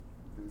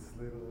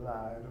little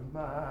light of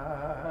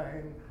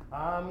mine,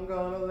 I'm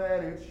gonna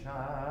let it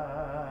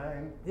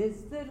shine.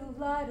 This little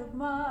light of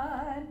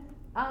mine,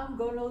 I'm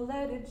gonna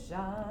let it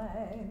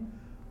shine.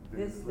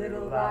 This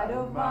little light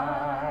of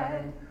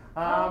mine,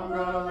 I'm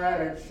gonna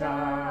let it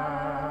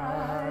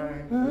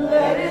shine.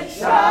 let it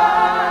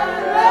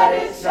shine,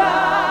 let it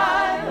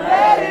shine,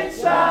 let it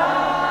shine.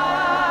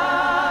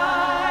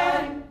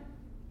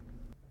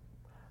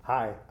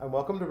 Hi, and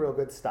welcome to Real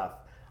Good Stuff.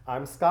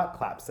 I'm Scott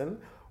Clapson.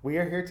 We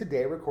are here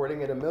today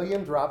recording at A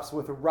Million Drops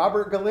with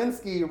Robert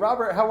Galinsky.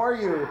 Robert, how are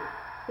you?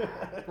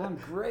 I'm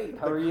great.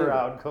 How are you? The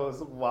crowd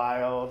goes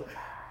wild.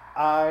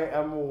 I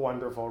am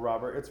wonderful,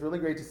 Robert. It's really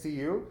great to see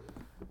you,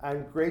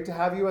 and great to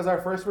have you as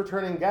our first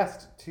returning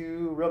guest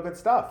to Real Good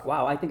Stuff.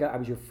 Wow, I think I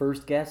was your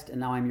first guest, and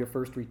now I'm your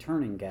first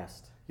returning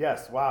guest.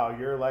 Yes, wow,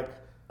 you're like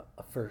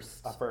A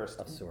first. a first.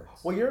 Of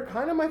sorts. Well, you're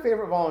kind of my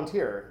favorite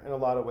volunteer in a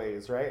lot of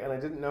ways, right? And I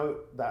didn't know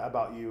that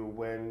about you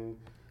when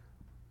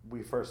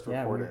we first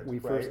recorded.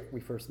 we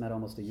first met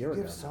almost a year You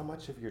ago. give so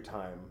much of your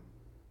time.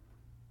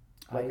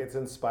 Like, I- it's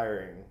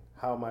inspiring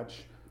how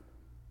much,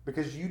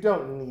 because you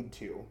don't need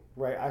to,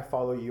 right? I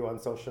follow you on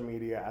social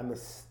media, and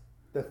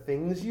the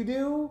things you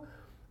do,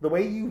 the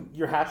way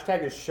your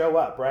hashtag is show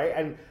up, right?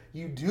 And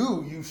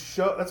you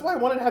show. That's why I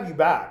wanted to have you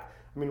back.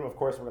 I mean, of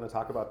course, we're going to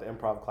talk about the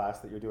improv class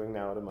that you're doing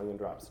now at A Million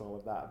Drops and all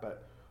of that,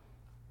 but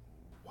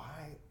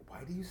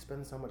why do you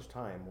spend so much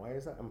time? Why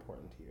is that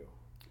important to you?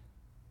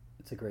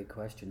 It's a great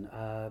question.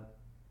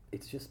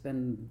 It's just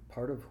been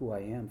part of who I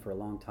am for a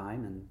long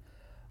time, and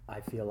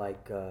I feel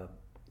like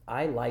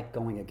I like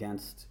going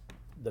against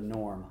the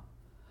norm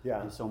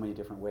Yeah. in so many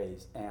different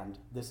ways, and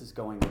this is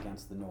going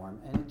against the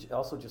norm, and it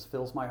also just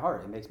fills my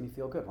heart. It makes me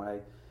feel good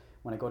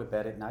when I go to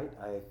bed at night.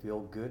 I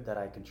feel good that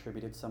I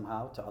contributed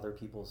somehow to other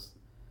people's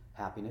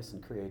happiness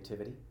and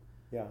creativity.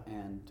 Yeah.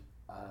 And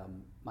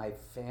my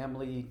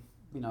family,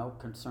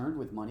 concerned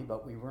with money,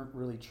 but we weren't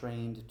really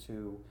trained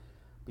to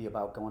be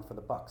about going for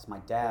the bucks. My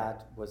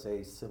dad was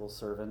a civil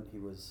servant. He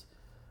was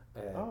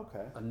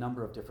Okay. a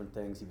number of different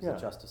things. He was Yeah. a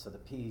justice of the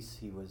peace.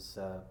 He was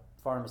a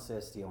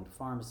pharmacist. He owned a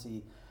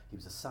pharmacy. He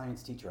was a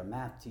science teacher, a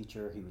math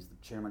teacher. He was the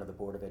chairman of the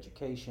board of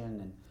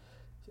education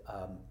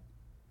and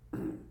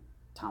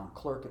town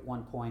clerk at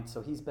one point.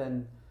 So he's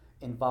been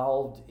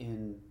involved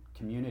in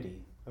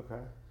community,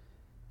 Okay.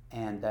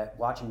 and that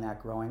watching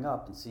that growing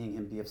up and seeing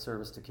him be of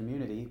service to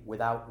community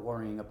without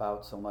worrying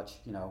about so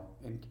much,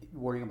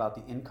 worrying about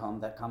the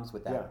income that comes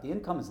with that. Yeah. The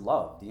income is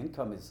love. The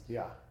income is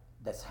Yeah.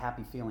 that's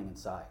happy feeling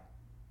inside.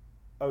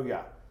 Oh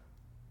yeah,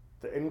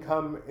 the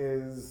income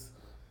is,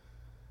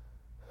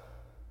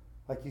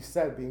 like you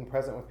said, being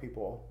present with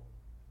people,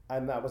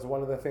 and that was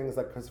one of the things.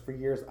 Like, because for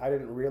years I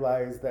didn't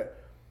realize that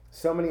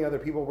so many other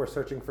people were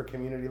searching for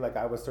community, like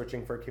I was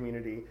searching for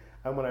community.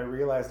 And when I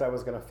realized I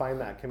was going to find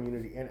that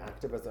community in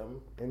activism,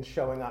 in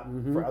showing up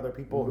for other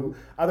people who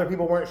other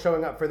people weren't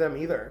showing up for them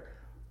either,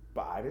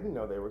 but I didn't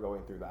know they were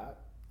going through that.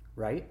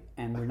 Right?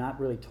 And we're not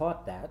really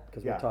taught that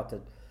because Yeah. we're taught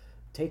to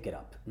take it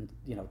up and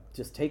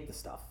just take the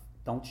stuff.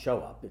 Don't show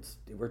up.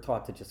 We're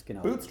taught to just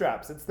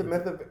Bootstraps. It's the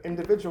myth of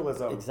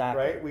individualism.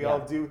 Exactly, Right? We yeah. all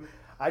do.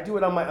 I do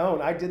it on my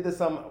own. I did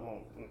this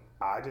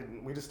I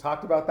didn't. We just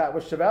talked about that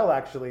with Chevelle,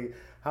 actually.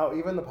 How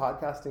even the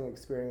podcasting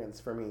experience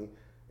for me,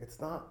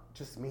 it's not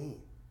just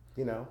me.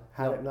 Had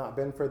No. it not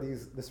been for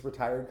this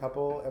retired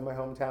couple in my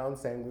hometown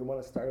saying we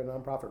want to start a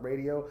nonprofit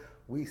radio,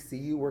 we see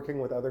you working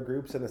with other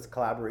groups in this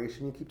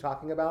collaboration you keep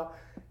talking about.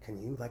 Can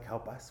you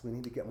help us? We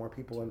need to get more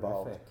people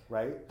involved, Terrific.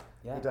 right?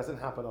 Yeah. It doesn't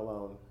happen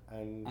alone.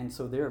 And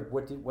so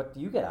what do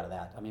you get out of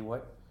that? I mean,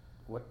 what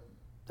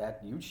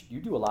that you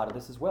do a lot of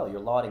this as well. You're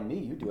lauding me.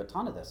 You do a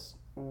ton of this.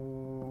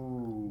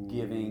 Ooh.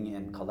 Giving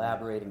and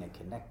collaborating and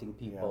connecting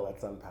Yeah, people.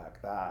 let's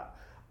unpack that.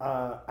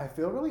 I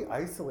feel really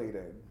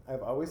isolated.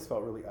 I've always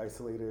felt really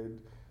isolated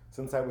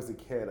since I was a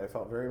kid. I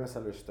felt very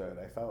misunderstood.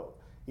 I felt,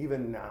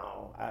 even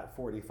now at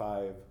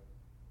 45,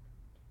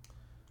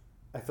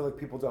 I feel like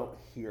people don't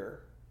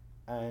hear.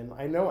 And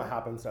I know it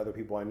happens to other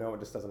people. I know it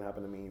just doesn't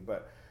happen to me.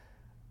 But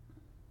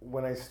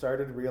when I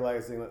started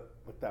realizing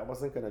that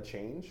wasn't going to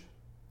change,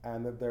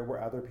 and that there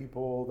were other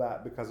people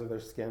that, because of their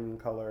skin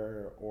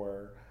color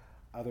or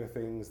other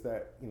things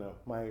that,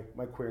 my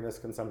queerness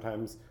can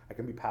sometimes, I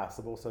can be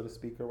passable, so to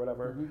speak, or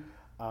whatever.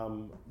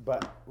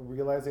 But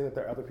realizing that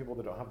there are other people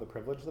that don't have the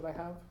privilege that I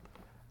have,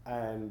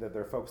 and that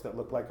there are folks that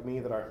look like me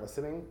that aren't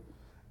listening.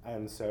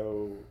 And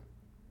so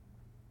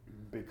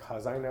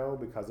because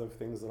of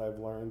things that I've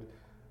learned,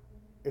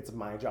 it's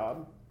my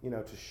job,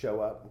 to show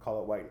up,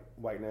 call it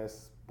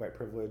whiteness, white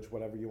privilege,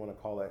 whatever you want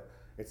to call it.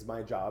 It's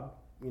my job,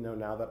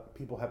 now that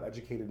people have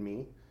educated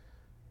me.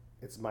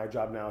 It's my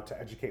job now to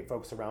educate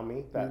folks around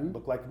me that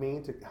look like me,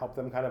 to help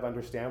them kind of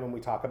understand when we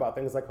talk about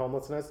things like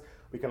homelessness.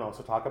 We can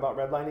also talk about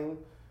redlining.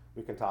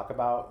 We can talk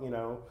about,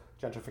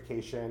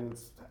 gentrification,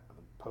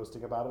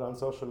 posting about it on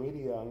social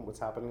media, on what's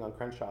happening on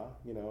Crenshaw,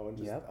 and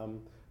just Yep.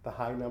 The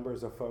high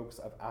numbers of folks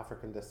of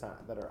African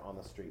descent that are on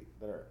the street,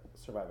 that are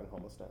surviving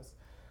homelessness,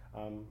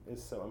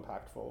 is so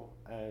impactful.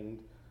 And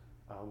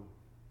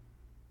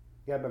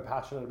yeah, I've been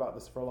passionate about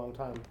this for a long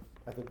time.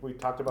 I think we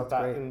talked about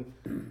That's that great.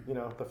 in,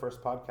 the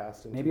first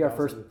podcast. In Maybe our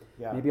first 2000.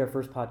 Yeah. maybe our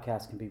first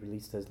podcast can be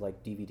released as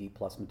like DVD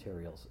plus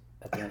materials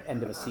at the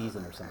end of a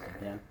season or something.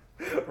 Yeah.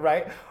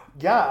 Right?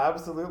 Yeah,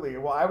 absolutely.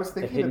 Well, I was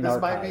thinking hidden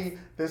that archive.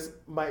 this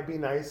might be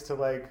nice to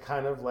like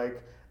kind of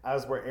like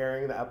as we're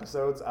airing the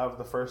episodes of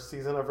the first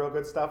season of Real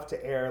Good Stuff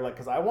to air like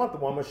because I want the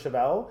one with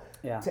Chevelle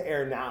Yeah. to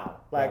air now.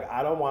 Like Yeah.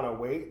 I don't want to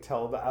wait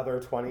till the other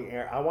 20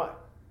 air. I want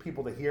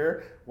people to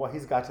hear what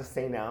he's got to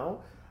say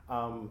now.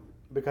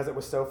 Because it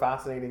was so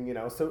fascinating,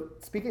 So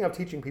speaking of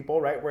teaching people,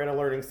 right? We're in a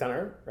learning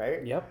center,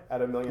 right? Yep.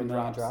 At A Million, A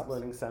Million Drops, Drops.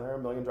 Learning Center,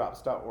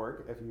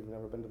 amilliondrops.org. If you've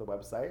never been to the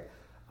website,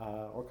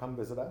 or come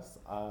visit us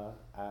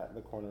at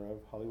the corner of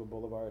Hollywood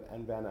Boulevard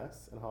and Van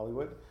Ness in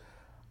Hollywood.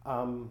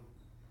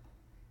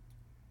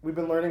 We've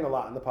been learning a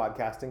lot in the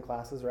podcasting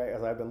classes, right?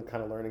 As I've been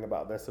kind of learning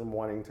about this and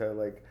wanting to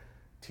like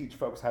teach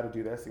folks how to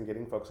do this and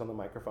getting folks on the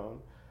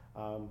microphone,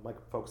 like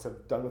folks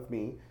have done with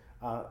me.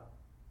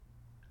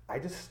 I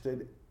just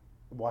stood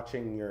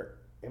watching your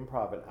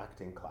improv and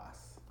acting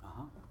class.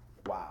 Uh-huh.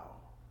 Wow.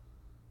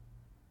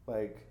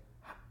 Like,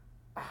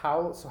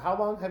 how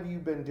long have you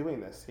been doing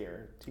this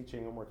here,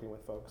 teaching and working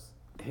with folks?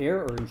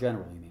 Here or in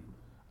general, you mean?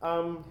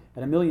 Um,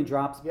 At A Million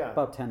Drops, Yeah.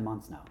 about 10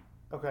 months now.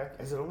 okay.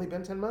 Has it only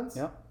been 10 months?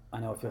 Yep. I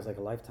know it feels like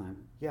a lifetime.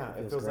 Yeah,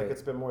 it feels great. like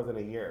it's been more than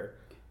a year.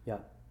 Yeah.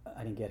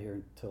 I didn't get here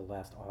until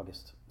last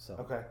August, so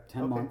Okay.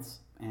 10 okay. months.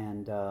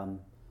 And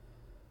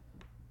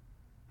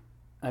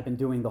I've been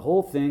doing the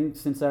whole thing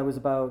since I was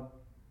about,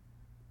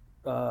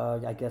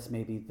 I guess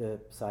maybe the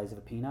size of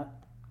a peanut.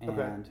 And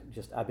Okay.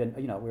 just, I've been,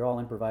 we're all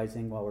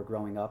improvising while we're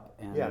growing up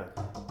and Yeah.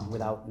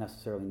 without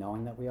necessarily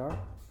knowing that we are.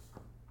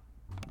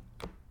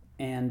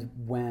 And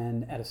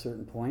when, at a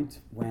certain point,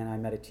 when I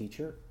met a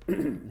teacher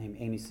named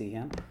Amy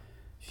Seaham,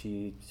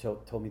 she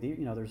told me,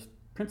 there's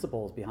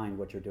principles behind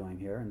what you're doing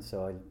here. And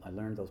so I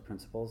learned those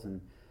principles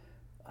in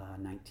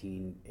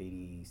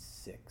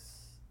 1986.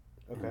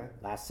 Okay.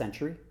 Last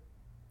century.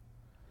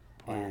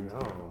 And I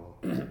know.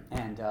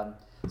 and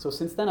so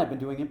since then, I've been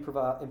doing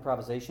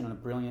improvisation, and a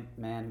brilliant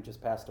man who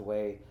just passed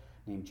away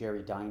named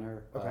Jerry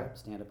Diner, Okay.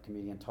 stand-up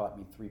comedian, taught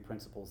me 3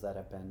 principles that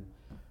have been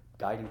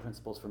guiding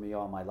principles for me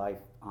all my life,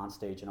 on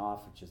stage and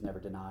off, which is never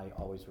deny,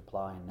 always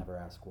reply, and never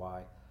ask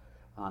why.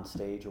 On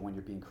stage or when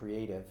you're being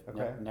creative,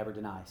 Okay. never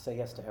deny. Say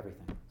yes to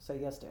everything. Say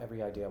yes to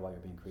every idea while you're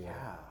being creative.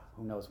 Yeah.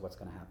 Who knows what's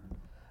going to happen?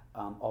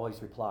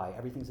 Always reply.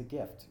 Everything's a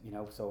gift,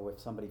 So if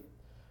somebody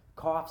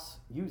coughs,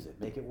 use it,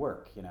 make it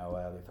work. If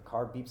a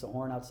car beeps a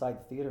horn outside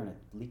the theater and it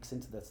leaks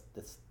into this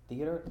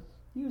theater,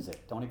 use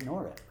it. Don't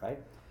ignore it,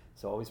 right?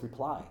 So always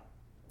reply.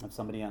 If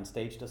somebody on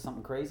stage does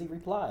something crazy,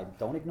 reply.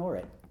 Don't ignore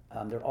it.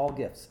 They're all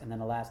gifts. And then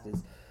the last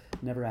is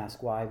never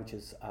ask why, which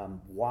is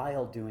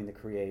while doing the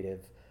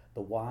creative,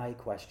 the why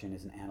question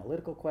is an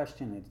analytical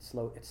question. And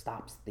it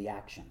stops the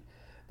action.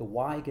 The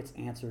why gets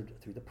answered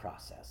through the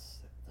process.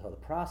 So the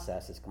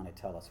process is going to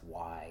tell us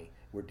why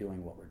we're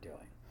doing what we're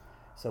doing.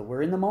 So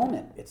we're in the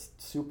moment. It's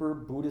super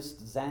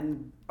Buddhist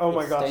Zen. Oh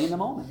my It's gosh. Stay in the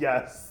moment.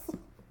 Yes.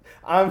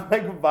 I'm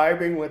like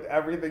vibing with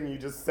everything you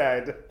just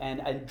said.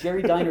 And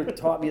Jerry Diner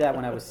taught me that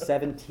when I was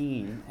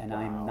 17, and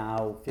I'm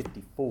now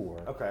 54.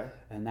 Okay.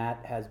 And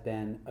that has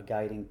been a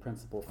guiding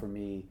principle for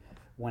me.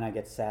 When I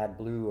get sad,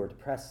 blue, or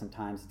depressed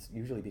sometimes, it's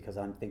usually because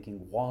I'm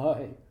thinking,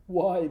 why?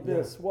 Why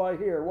this? Why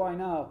here? Why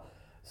now?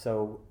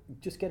 So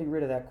just getting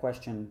rid of that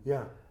question.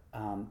 Yeah.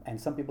 And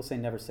some people say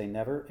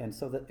never, and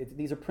so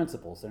these are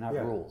principles. They're not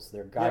Yeah. rules.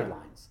 They're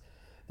guidelines.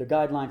 They're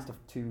guidelines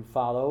to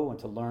follow and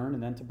to learn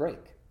and then to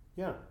break.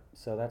 Yeah.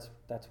 So that's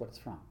what it's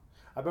from.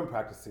 I've been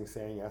practicing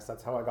saying yes.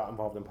 That's how I got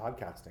involved in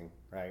podcasting,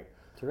 right?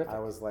 Terrific. I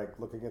was like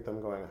looking at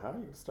them going, how do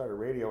you start a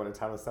radio in a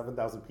town of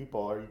 7,000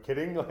 people? Are you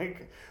kidding?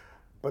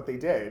 But they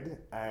did.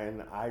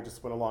 And I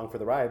just went along for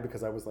the ride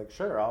because I was like,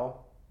 sure,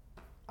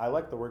 I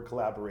like the word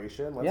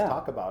collaboration. Let's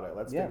talk about it.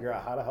 Let's figure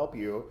out how to help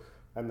you.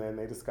 And then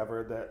they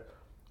discovered that,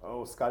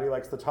 Scotty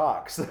likes to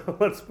talk. So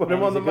let's put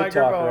him on the He's a good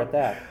microphone. talker at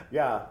that.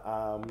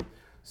 Yeah.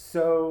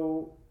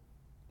 So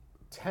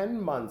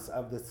 10 months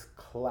of this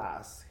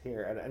class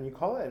here, and you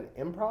call it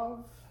an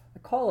improv? I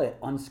call it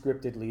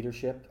unscripted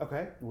leadership,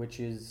 Okay. which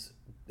is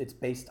it's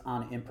based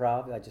on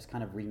improv. I just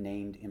kind of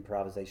renamed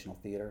improvisational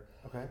theater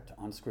Okay. to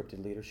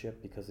unscripted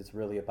leadership because it's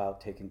really about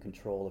taking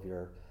control of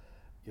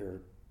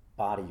your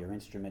body, your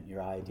instrument,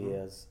 your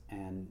ideas,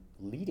 and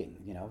leading.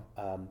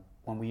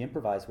 When we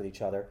improvise with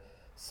each other,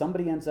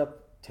 somebody ends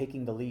up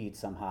taking the lead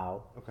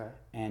somehow, Okay.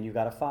 and you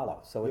got to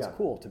follow. So it's Yeah.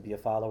 cool to be a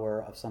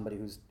follower of somebody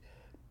who's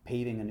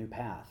paving a new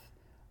path.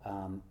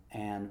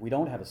 And we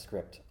don't have a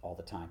script all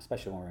the time,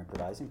 especially when we're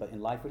improvising. But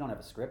in life, we don't have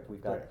a script.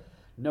 We've got Right.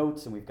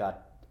 notes and we've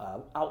got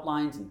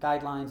outlines and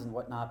guidelines and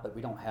whatnot, but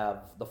we don't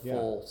have the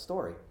full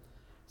story.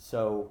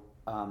 So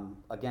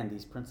again,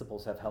 these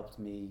principles have helped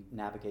me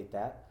navigate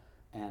that,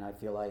 and I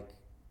feel like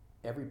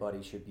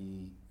everybody should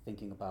be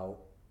thinking about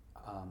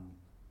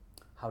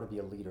how to be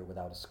a leader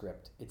without a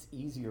script. It's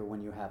easier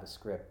when you have a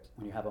script,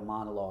 when you have a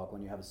monologue,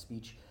 when you have a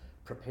speech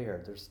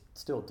prepared. There's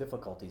still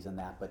difficulties in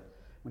that, but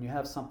when you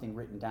have something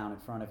written down in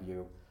front of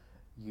you,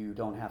 you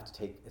don't have to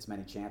take as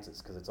many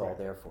chances because it's all Right.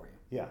 there for you.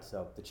 Yeah.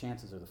 So the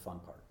chances are the fun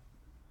part.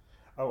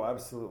 Oh,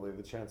 absolutely.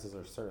 The chances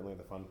are certainly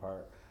the fun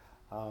part.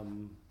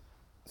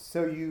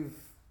 So you've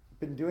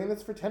been doing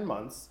this for 10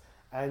 months,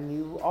 and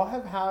you all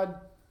have had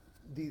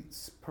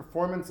these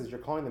performances. You're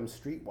calling them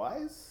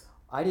Streetwise?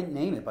 I didn't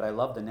name it, but I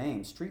love the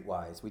name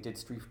Streetwise. We did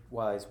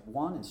Streetwise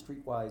 1 and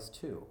Streetwise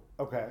 2.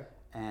 Okay.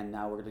 And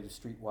now we're going to do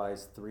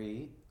Streetwise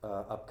 3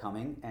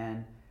 upcoming.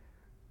 And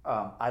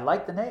I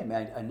like the name.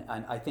 And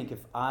I think if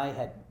I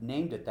had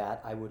named it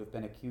that, I would have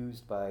been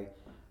accused by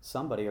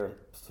somebody or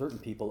certain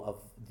people of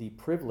the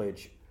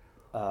privilege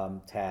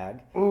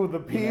tag. Ooh, the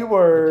P You know,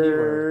 word. the P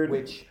word,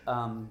 which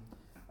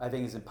I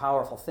think is a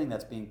powerful thing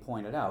that's being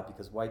pointed out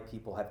because white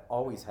people have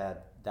always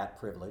had that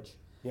privilege.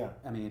 Yeah.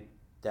 I mean,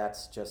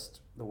 that's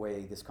just the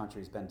way this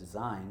country's been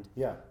designed.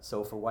 Yeah.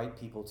 So for white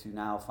people to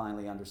now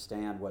finally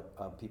understand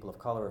what people of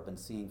color have been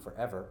seeing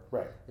forever,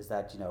 Right. is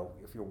that, you know,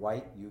 if you're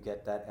white, you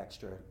get that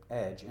extra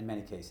edge in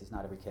many cases,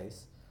 not every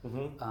case.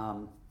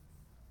 Mm-hmm.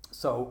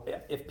 So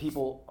if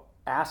people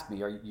ask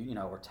me, or you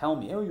know, or tell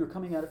me, oh, you're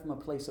coming at it from a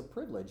place of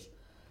privilege,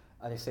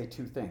 I say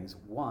two things.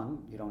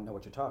 One, you don't know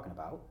what you're talking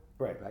about,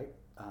 Right. right?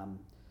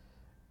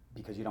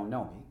 Because you don't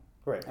know me.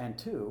 Right. And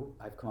two,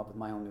 I've come up with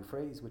my own new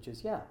phrase, which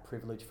is,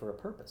 privilege for a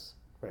purpose.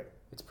 Right.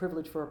 It's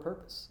privilege for a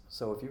purpose.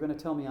 So if you're going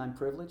to tell me I'm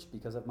privileged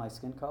because of my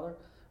skin color,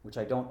 which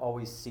I don't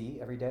always see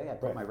every day, I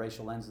put Right. my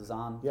racial lenses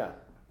on Yeah.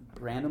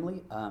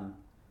 randomly,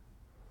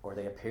 or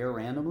they appear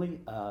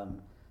randomly.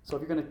 So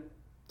if you're going to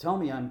tell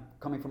me I'm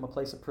coming from a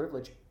place of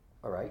privilege,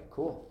 all right,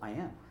 cool, I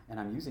am. And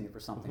I'm using it for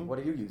something. Mhm. What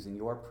are you using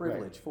your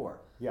privilege for?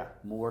 Yeah.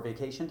 More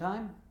vacation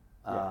time?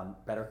 Yeah.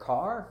 Better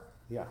car?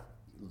 Yeah.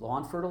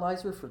 Lawn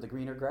fertilizer for the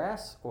greener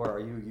grass? Or are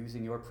you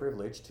using your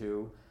privilege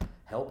to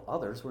help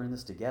others? We're in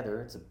this together.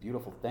 It's a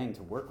beautiful thing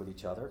to work with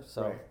each other.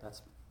 So Right.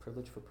 that's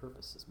privilege for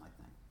purpose is my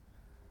thing.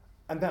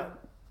 And that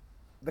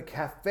the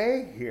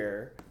cafe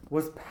here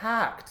was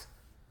packed.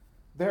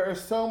 There are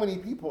so many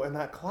people in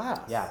that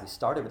class. Yeah, we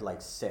started with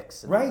like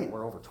 6 and Right.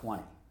 we're over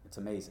 20. It's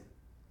amazing.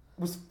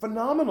 It was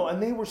phenomenal,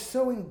 and they were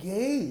so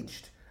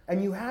engaged.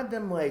 And you had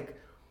them like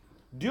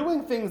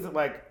doing things that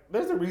like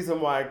there's a reason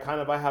why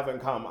I haven't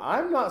come.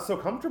 I'm not so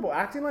comfortable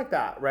acting like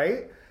that,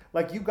 right?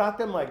 Like you got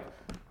them like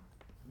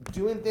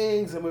doing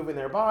things and moving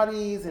their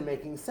bodies and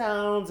making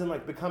sounds and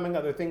like becoming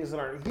other things that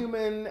aren't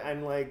human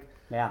and like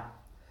Yeah.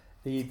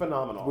 it's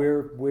phenomenal.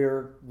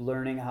 We're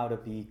learning how to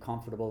be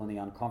comfortable in the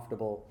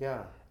uncomfortable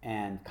Yeah.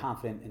 and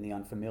confident in the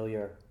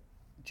unfamiliar,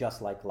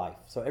 just like life.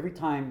 So every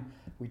time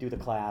we do the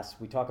class,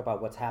 we talk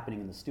about what's happening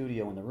in the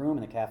studio, in the room,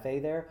 in the cafe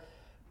there,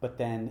 but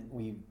then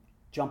we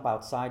jump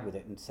outside with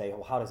it and say,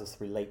 well, how does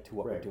this relate to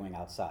what we're Right. doing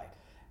outside?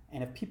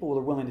 And if people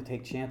are willing to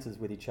take chances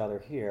with each other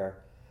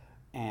here,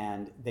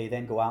 and they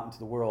then go out into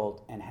the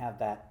world and have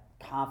that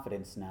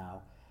confidence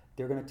now,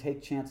 they're going to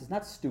take chances,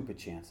 not stupid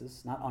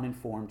chances, not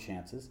uninformed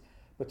chances,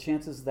 but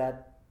chances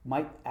that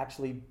might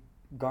actually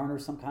garner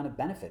some kind of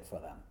benefit for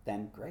them.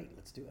 Then great,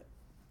 let's do it.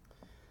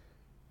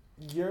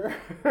 You're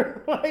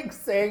like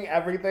saying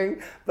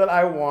everything that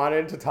I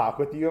wanted to talk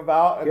with you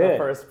about in the Good.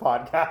 first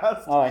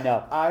podcast. Oh, I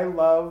know.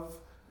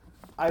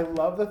 I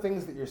love the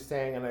things that you're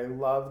saying, and I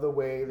love the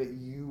way that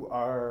you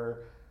are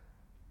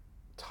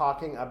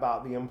talking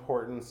about the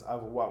importance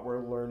of what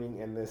we're learning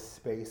in this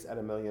space at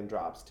A Million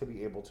Drops to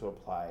be able to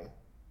apply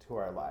to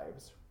our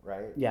lives,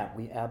 right? Yeah,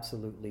 we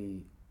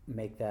absolutely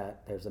make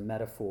that. There's a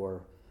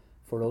metaphor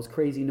for those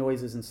crazy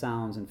noises and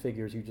sounds and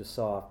figures you just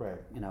saw, Right.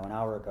 you know, an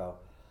hour ago.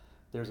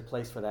 There's a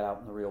place for that out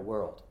in the real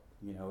world.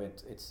 You know,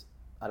 it's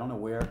I don't know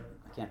where,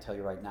 I can't tell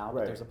you right now, but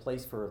Right. there's a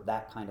place for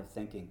that kind of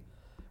thinking.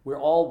 We're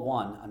all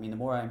one. I mean, the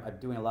more I'm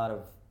doing a lot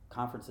of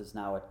conferences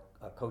now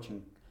at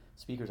coaching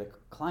speakers at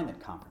climate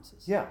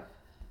conferences. Yeah.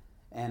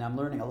 And I'm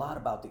learning a lot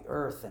about the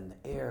earth and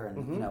the air and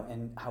Mhm. you know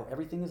and how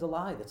everything is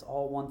alive. It's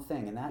all one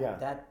thing, and Yeah.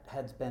 that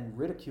has been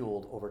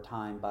ridiculed over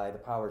time by the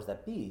powers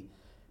that be,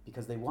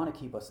 because they want to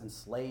keep us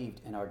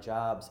enslaved in our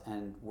jobs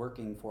and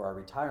working for our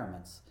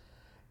retirements.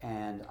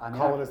 And I mean,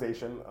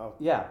 Colonization of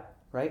yeah,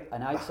 right.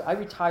 And I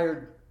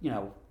retired, you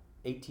know,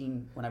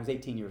 when I was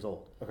 18 years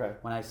old. okay.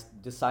 When I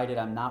decided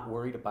I'm not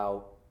worried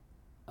about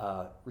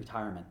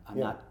retirement. I'm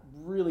Yeah. not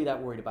really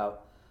that worried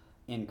about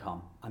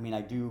income. I mean,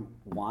 I do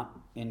want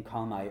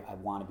income. I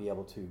want to be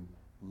able to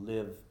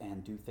live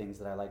and do things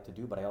that I like to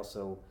do, but I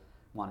also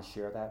want to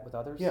share that with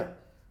others. Yeah.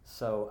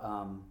 So,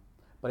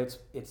 but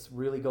it's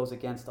really goes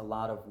against a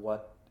lot of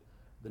what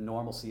the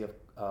normalcy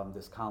of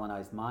this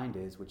colonized mind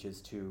is, which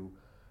is to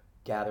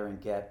gather and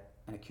get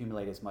and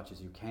accumulate as much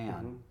as you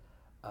can,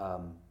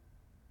 and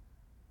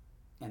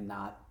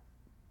not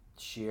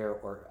share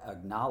or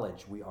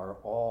acknowledge we are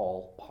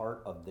all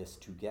part of this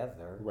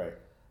together. Right.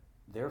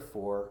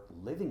 Therefore,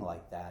 living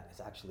like that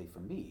is actually, for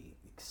me,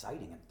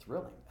 exciting and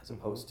thrilling, as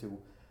opposed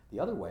to the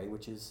other way,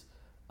 which is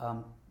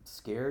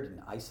scared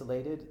and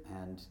isolated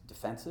and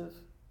defensive,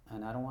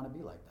 and I don't want to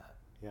be like that.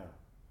 Yeah.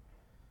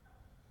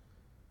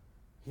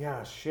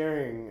 Yeah,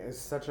 sharing is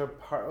such a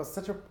part,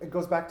 it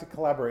goes back to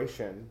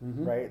collaboration,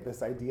 right?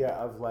 This idea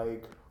of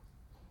like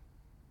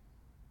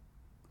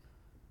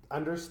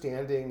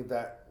understanding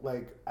that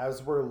like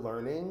as we're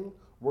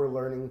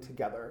learning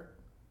together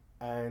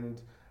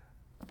and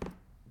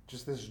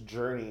just this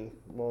journey.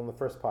 Well, in the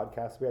first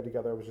podcast we had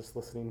together, I was just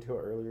listening to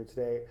it earlier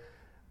today.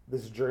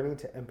 This journey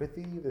to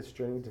empathy, this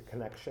journey to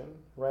connection,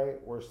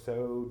 right? We're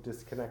so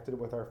disconnected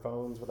with our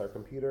phones, with our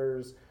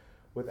computers,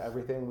 with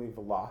everything. We've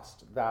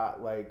lost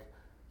that like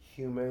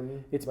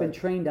human. It's like, been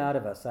trained out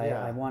of us.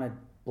 Yeah. I want to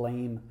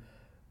blame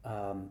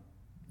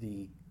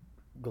the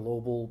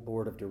global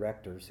board of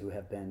directors who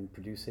have been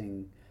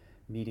producing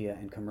media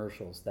and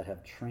commercials that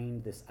have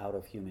trained this out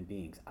of human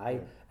beings.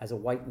 As a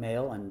white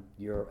male, and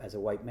you're as a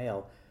white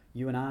male,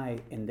 you and I,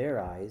 in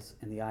their eyes,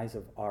 in the eyes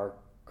of our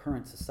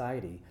current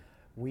society,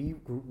 we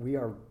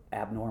are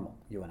abnormal,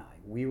 you and I.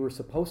 We were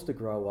supposed to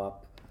grow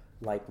up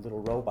like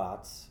little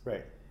robots,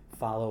 right?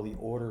 follow the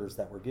orders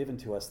that were given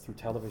to us through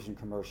television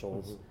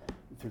commercials,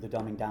 through the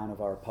dumbing down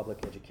of our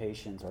public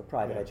educations or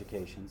private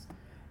educations.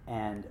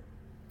 And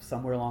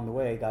somewhere along the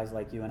way, guys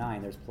like you and I,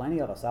 and there's plenty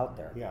of us out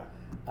there,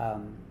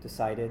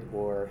 decided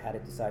or had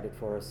it decided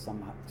for us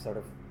some sort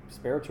of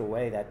spiritual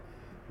way that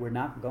we're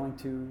not going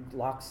to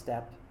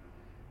lockstep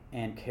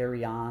and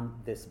carry on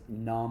this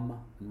numb,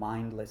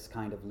 mindless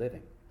kind of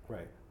living.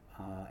 Right.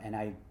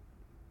 And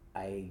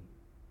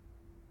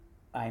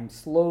I'm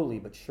slowly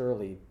but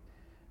surely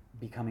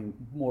becoming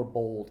more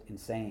bold in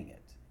saying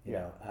it. You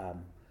know,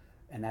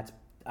 and that's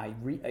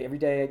every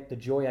day. The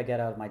joy I get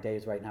out of my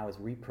days right now is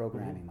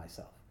reprogramming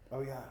myself.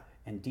 Oh yeah.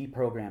 And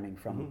deprogramming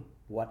from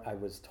what I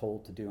was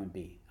told to do and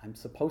be. I'm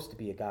supposed to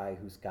be a guy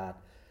who's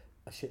got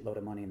a shitload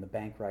of money in the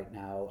bank right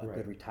now, a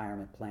good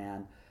retirement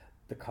plan,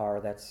 the car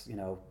that's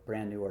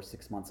brand new or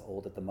 6 months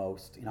old at the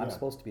most. I'm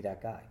supposed to be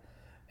that guy,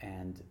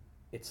 and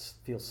it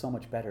feels so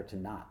much better to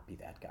not be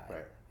that guy.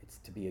 Right. It's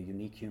to be a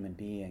unique human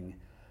being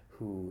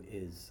who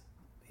is,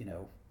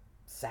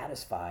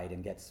 satisfied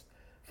and gets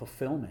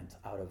fulfillment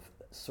out of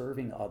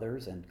serving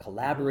others and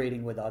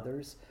collaborating with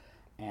others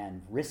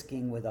and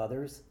risking with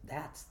others.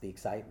 That's the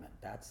excitement.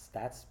 That's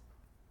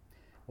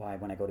why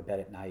when I go to bed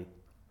at night,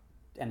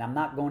 and I'm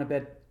not going to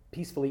bed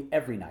peacefully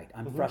every night.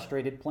 I'm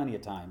frustrated plenty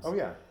of times. Oh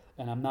yeah.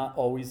 And I'm not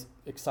always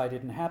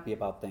excited and happy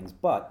about things.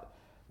 But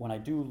when I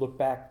do look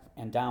back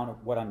and down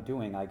at what I'm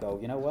doing, I go,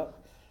 you know what?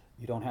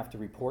 You don't have to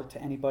report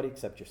to anybody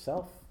except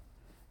yourself.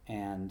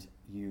 And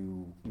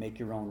you make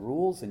your own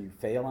rules, and you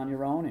fail on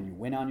your own, and you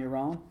win on your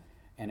own.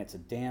 And it's a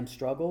damn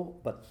struggle.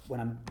 But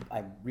when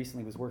I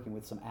recently was working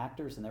with some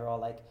actors, and they're all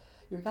like,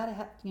 you're gonna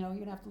have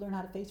to learn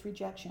how to face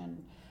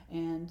rejection,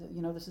 and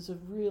this is a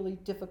really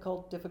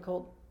difficult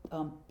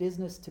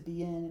business to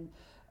be in.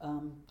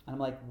 And I'm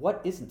like,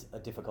 what isn't a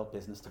difficult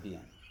business to be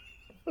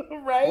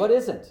in? Right. What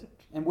isn't?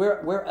 And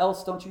where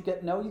else don't you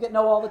get no? You get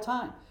no all the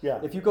time. Yeah.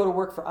 If you go to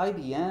work for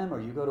IBM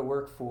or you go to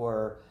work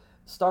for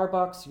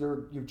Starbucks,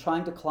 you're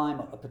trying to climb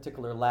a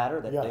particular ladder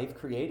that they've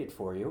created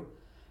for you,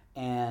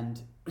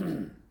 and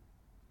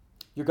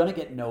you're going to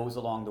get no's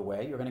along the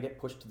way. You're going to get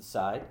pushed to the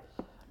side.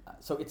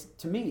 So it's,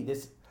 to me,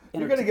 this.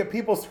 You're going to get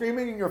people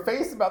screaming in your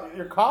face about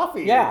your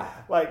coffee. Yeah.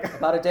 Like,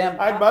 about a damn.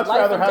 I'd much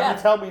rather have death.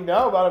 you tell me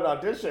no about an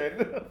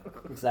audition.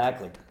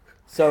 Exactly.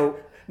 So.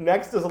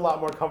 Next is a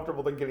lot more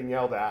comfortable than getting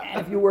yelled at.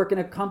 And if you work in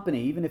a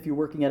company, even if you're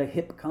working at a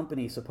hip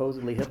company,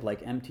 supposedly hip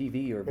like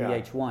MTV or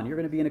VH1, you're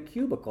going to be in a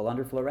cubicle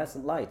under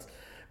fluorescent lights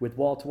with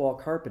wall-to-wall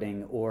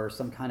carpeting or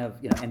some kind of,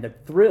 and the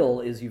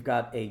thrill is you've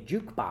got a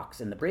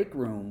jukebox in the break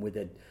room with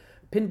a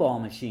pinball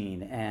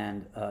machine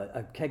and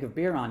a keg of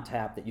beer on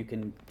tap that you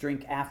can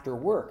drink after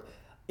work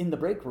in the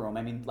break room.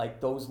 I mean,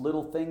 like those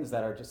little things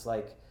that are just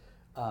like,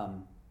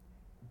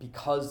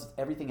 because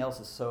everything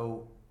else is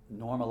so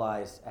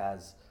normalized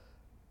as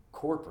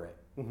corporate,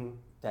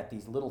 that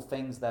these little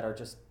things that are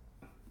just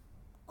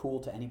cool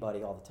to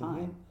anybody all the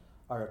time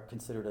are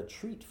considered a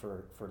treat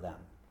for them,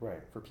 right?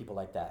 For people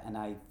like that. And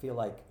I feel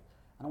like,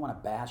 I don't want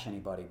to bash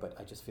anybody, but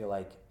I just feel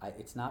like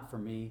it's not for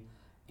me,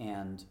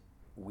 and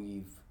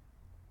we've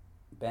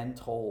been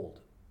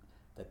told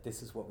that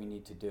this is what we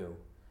need to do,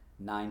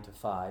 9 to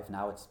 5.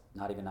 Now it's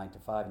not even 9 to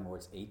 5 anymore,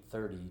 it's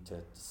 8:30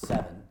 to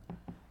 7.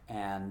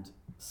 And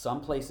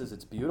some places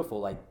it's beautiful,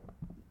 like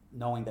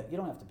knowing that you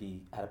don't have to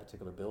be at a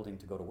particular building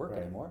to go to work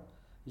anymore.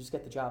 You just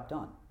get the job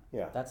done.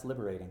 Yeah. That's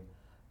liberating.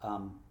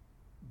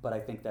 But I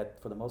think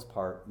that for the most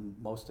part,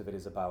 most of it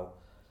is about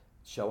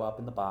show up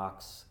in the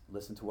box,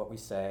 listen to what we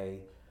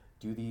say,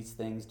 do these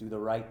things, do the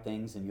right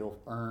things, and you'll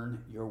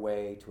earn your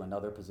way to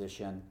another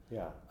position.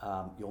 Yeah.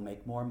 You'll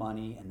make more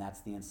money, and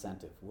that's the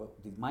incentive.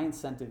 My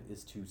incentive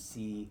is to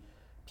see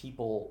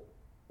people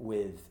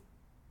with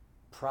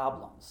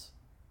problems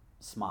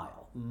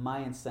smile. My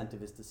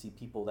incentive is to see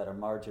people that are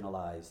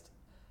marginalized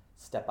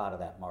step out of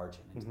that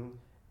margin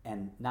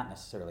and not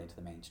necessarily into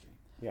the mainstream.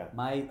 Yeah.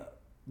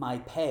 My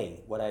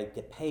pay, what I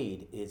get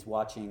paid, is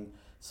watching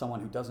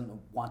someone who doesn't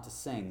want to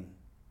sing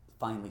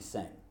finally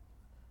sing.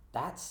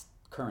 That's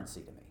currency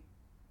to me.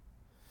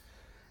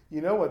 You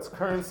know what's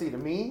currency to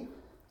me?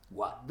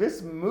 What?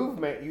 This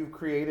movement you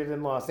created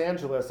in Los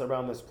Angeles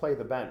around this Play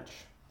the Bench.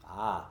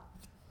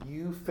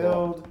 You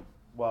filled,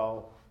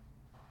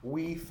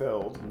 we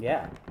filled.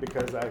 Yeah.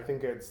 Because I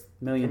think it's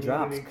Million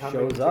community Drops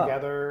coming shows up.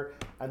 together,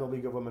 and the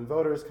League of Women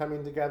Voters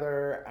coming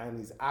together, and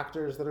these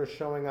actors that are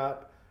showing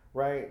up,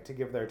 right, to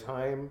give their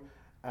time.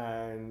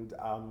 and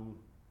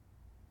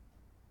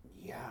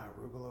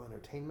Arugula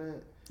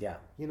Entertainment. Yeah.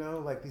 You know,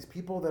 like these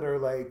people that are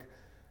like,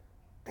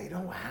 they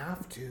don't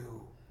have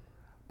to,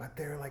 but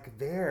they're like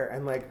there.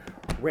 And like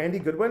Randy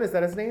Goodwin, is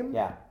that his name?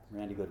 Yeah,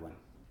 Randy Goodwin.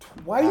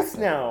 Twice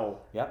now.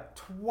 Yep.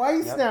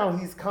 Twice now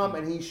he's come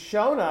and he's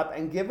shown up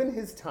and given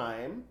his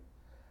time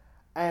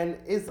and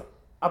is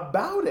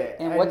about it.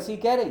 And what's he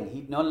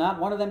getting? Not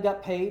one of them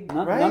got paid.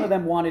 None of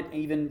them wanted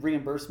even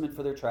reimbursement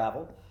for their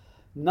travel.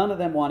 None of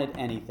them wanted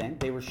anything.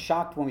 They were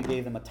shocked when we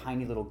gave them a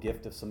tiny little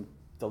gift of some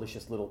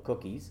delicious little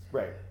cookies.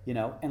 Right. You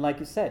know, and like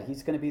you said,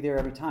 he's going to be there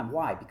every time.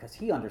 Why? Because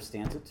he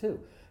understands it too.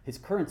 His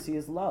currency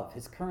is love.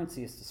 His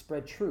currency is to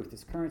spread truth.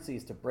 His currency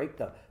is to break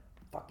the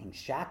fucking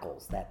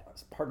shackles that,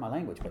 pardon my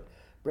language, but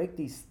break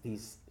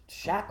these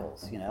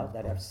shackles, you know,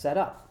 that are set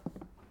up.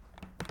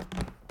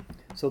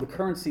 So the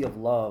currency of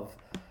love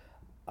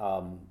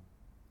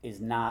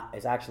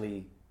is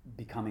actually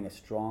becoming a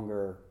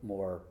stronger,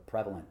 more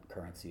prevalent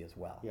currency as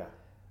well. Yeah.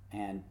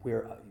 And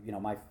we're, you know,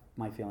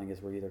 my feeling is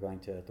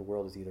the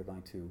world is either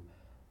going to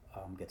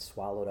get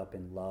swallowed up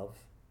in love,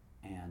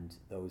 and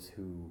those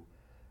who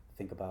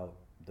think about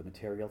the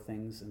material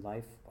things in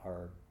life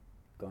are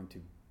going to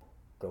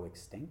go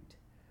extinct.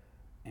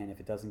 And if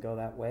it doesn't go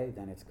that way,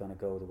 then it's going to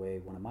go the way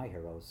one of my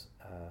heroes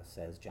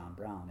says, John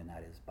Brown, and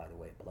that is by the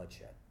way of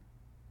bloodshed.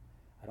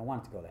 I don't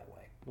want it to go that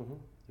way. Mm-hmm.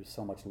 There's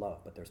so much love,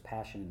 but there's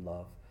passion in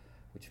love,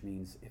 which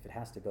means if it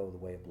has to go the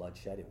way of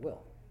bloodshed, it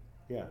will.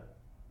 Yeah.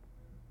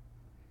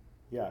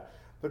 Yeah.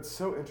 But it's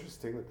so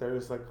interesting that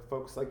there's like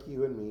folks like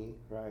you and me,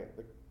 right?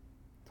 Like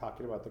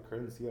talking about the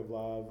currency of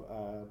love.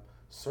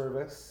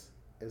 Service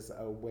is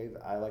a way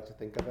that I like to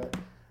think of it.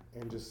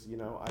 And just, you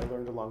know, I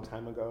learned a long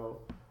time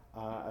ago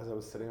as I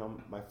was sitting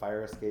on my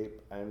fire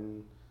escape,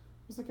 and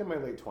I was like in my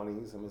late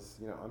 20s and was,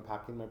 you know,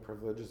 unpacking my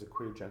privilege as a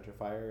queer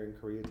gentrifier in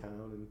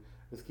Koreatown, and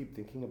just keep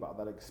thinking about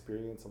that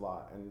experience a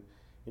lot, and,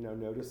 you know,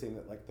 noticing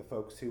that like the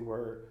folks who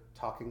were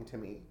talking to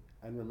me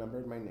and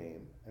remembered my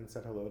name and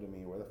said hello to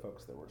me were the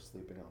folks that were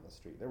sleeping on the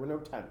street. There were no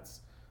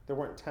tents. There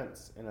weren't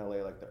tents in LA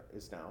like there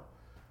is now.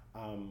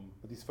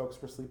 But these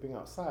folks were sleeping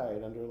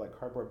outside under like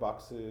cardboard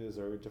boxes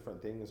or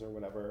different things or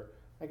whatever.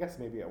 I guess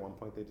maybe at one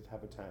point they did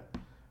have a tent.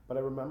 But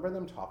I remember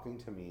them talking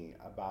to me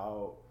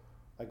about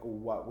like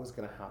what was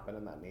going to happen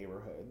in that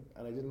neighborhood.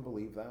 And I didn't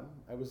believe them.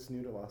 I was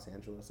new to Los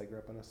Angeles. I grew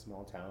up in a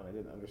small town. I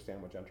didn't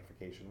understand what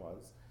gentrification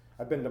was.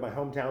 I've been to my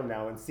hometown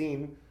now and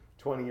seen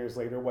 20 years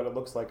later what it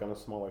looks like on a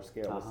smaller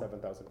scale with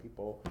 7,000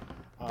 people.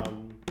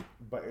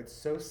 But it's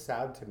so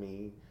sad to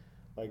me,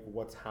 like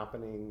what's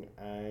happening,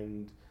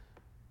 and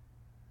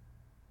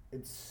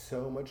it's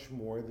so much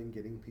more than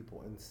getting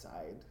people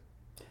inside.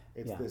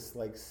 It's this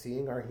like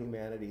seeing our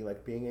humanity,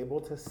 like being able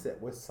to sit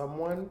with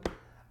someone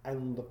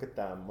and look at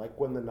them, like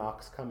when the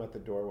knocks come at the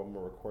door when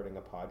we're recording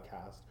a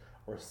podcast,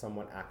 or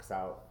someone acts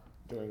out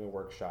during a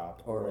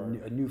workshop, or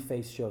a new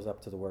face shows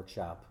up to the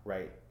workshop.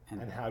 Right.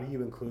 And how do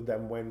you include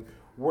them when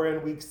we're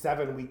in week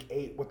 7, week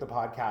 8 with the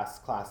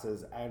podcast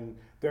classes, and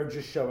they're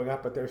just showing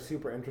up, but they're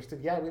super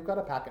interested? Yeah, we've got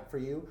a packet for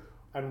you.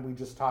 And we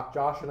just talked,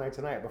 Josh and I,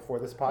 tonight before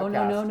this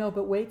podcast. Oh, no,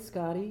 but wait,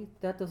 Scotty,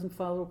 that doesn't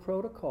follow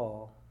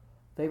protocol.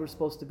 They were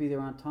supposed to be there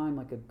on time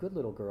like a good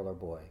little girl or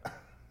boy.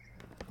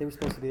 They were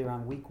supposed to be there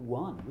on week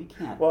 1. We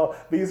can't. Well,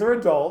 these are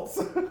adults.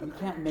 We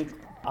can't make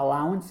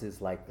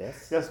allowances like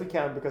this. Yes, we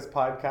can, because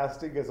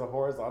podcasting is a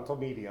horizontal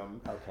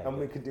medium. Okay. And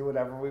we can do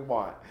whatever we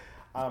want.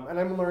 And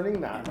I'm learning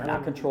that. And we're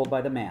not controlled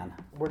by the man.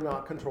 We're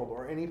not controlled,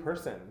 or any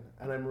person.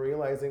 And I'm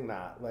realizing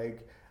that,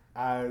 like,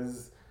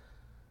 as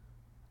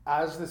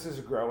this is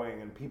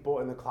growing and people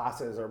in the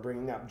classes are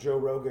bringing up Joe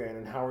Rogan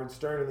and Howard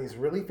Stern and these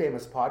really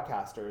famous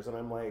podcasters, and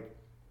I'm like,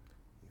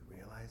 you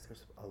realize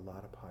there's a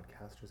lot of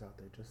podcasters out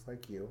there just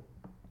like you?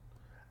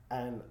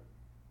 And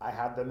I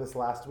had them this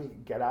last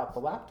week get out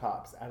the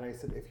laptops, and I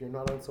said, if you're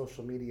not on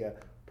social media,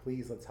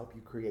 please let's help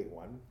you create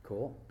one.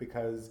 Cool.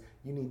 Because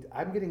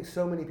I'm getting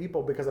so many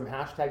people, because I'm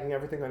hashtagging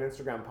everything on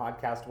Instagram,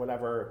 podcast,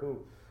 whatever, who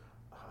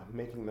I'm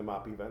making them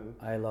up even.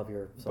 I love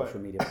your social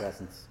media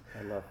presence.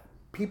 I love.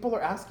 People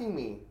are asking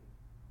me,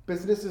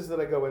 businesses that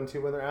I go into,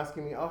 when they're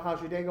asking me, oh,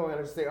 how's your day going?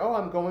 I just say, oh,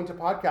 I'm going to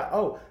podcast.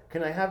 Oh,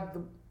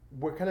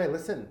 where can I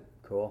listen?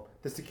 Cool.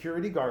 The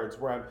security guards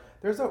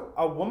there's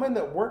a woman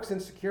that works in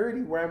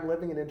security where I'm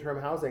living in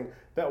interim housing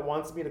that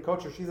wants me to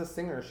coach her. She's a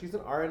singer. She's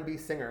an R&B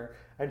singer,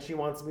 and she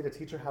wants me to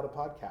teach her how to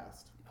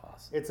podcast.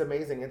 Awesome. It's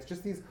amazing. It's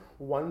just these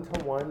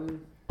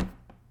one-to-one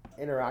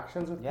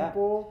interactions with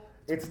people.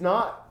 It's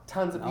not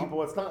tons of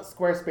people. It's not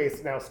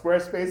Squarespace. Now,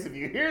 Squarespace, if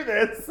you hear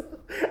this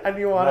and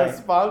you want to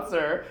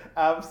sponsor,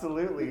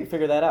 absolutely. We'll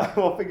figure that out.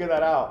 We'll figure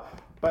that out.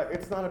 But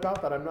it's not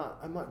about that. I'm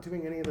not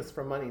doing any of this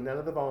for money. None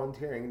of the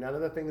volunteering, none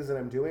of the things that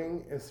I'm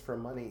doing is for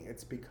money.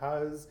 It's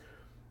because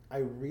I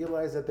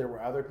realized that there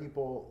were other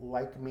people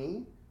like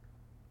me,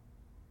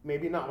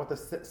 maybe not with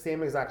the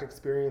same exact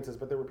experiences,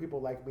 but there were people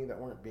like me that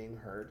weren't being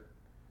heard.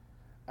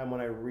 And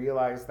when I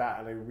realized that,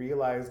 and I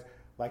realized,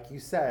 like you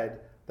said,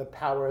 the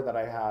power that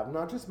I have,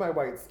 not just my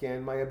white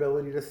skin, my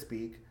ability to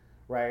speak,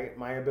 right?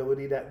 My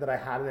ability that I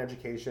had in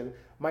education,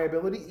 my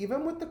ability,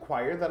 even with the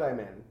choir that I'm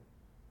in,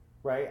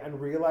 right? And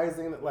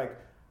realizing that like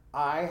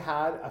I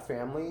had a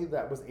family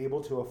that was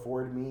able to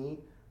afford me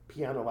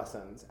piano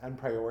lessons and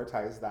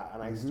prioritize that.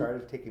 And I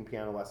started taking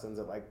piano lessons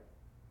at like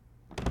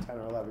 10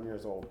 or 11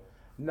 years old.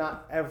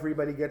 Not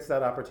everybody gets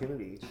that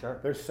opportunity. Sure.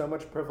 There's so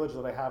much privilege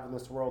that I have in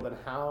this world, and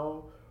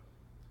how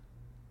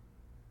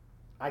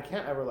I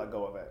can't ever let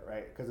go of it,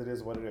 right? Because it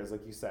is what it is,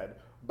 like you said.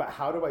 But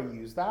how do I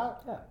use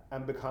that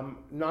and become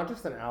not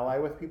just an ally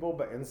with people,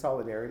 but in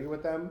solidarity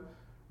with them,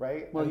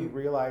 right? Well, and you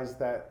realize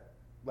that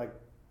like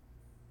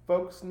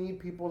folks need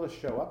people to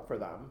show up for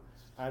them.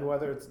 And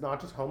whether it's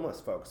not just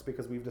homeless folks,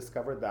 because we've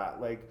discovered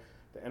that like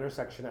the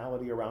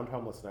intersectionality around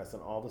homelessness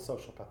and all the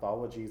social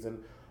pathologies and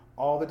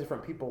all the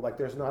different people, like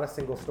there's not a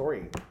single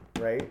story,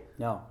 right?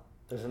 No.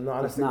 There's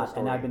not It's a single not.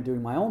 story. And I've been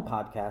doing my own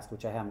podcast,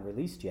 which I haven't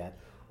released yet.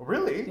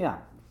 Really? Yeah.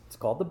 It's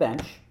called The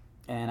Bench.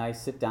 And I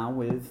sit down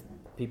with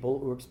people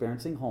who are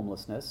experiencing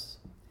homelessness.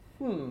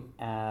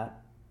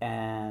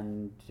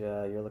 And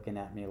you're looking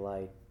at me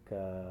like...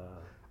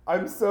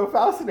 I'm so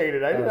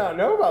fascinated. I did not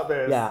know about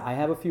this. Yeah, I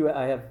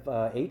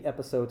have 8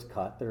 episodes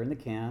cut. They're in the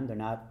can. They're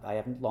not. I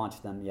haven't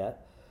launched them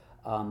yet.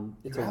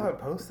 You haven't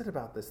posted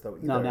about this though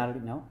either.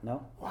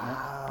 No.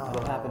 Wow.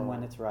 It'll happen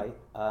when it's right.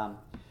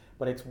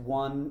 But it's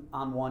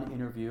one-on-one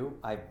interview.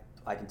 I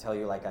can tell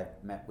you, like,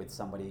 I've met with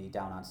somebody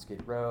down on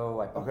Skid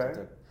Row. I bumped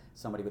into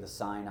somebody with a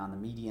sign on the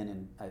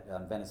median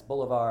on Venice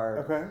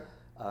Boulevard. Okay.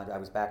 I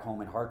was back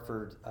home in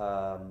Hartford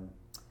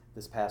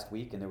this past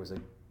week, and there was a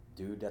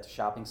dude at the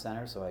shopping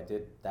center, so I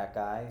did that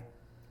guy.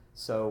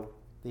 So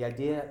the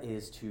idea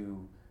is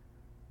to,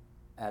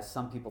 as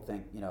some people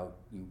think, you know,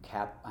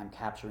 I'm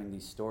capturing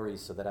these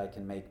stories so that I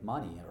can make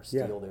money or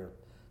steal their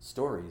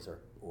stories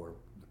or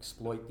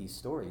exploit these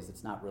stories.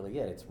 It's not really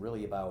it. It's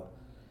really about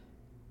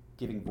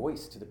giving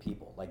voice to the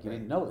people. Like, you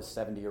didn't know the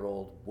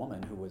 70-year-old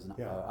woman who was an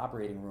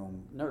operating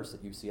room nurse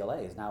at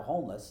UCLA is now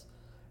homeless,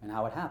 and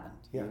how it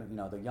happened. Yeah. You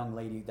know, the young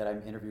lady that I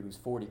interviewed who's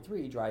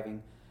 43,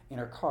 driving in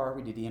her car.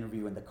 We did the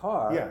interview in the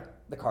car. Yeah.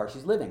 The car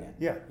she's living in.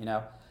 Yeah. You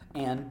know,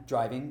 and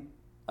driving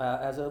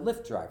as a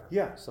Lyft driver.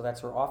 Yeah. So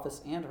that's her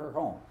office and her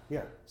home.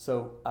 Yeah.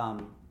 So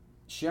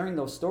sharing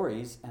those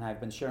stories, and I've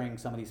been sharing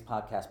some of these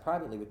podcasts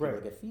privately with people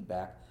to get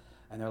feedback,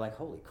 and they're like,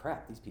 "Holy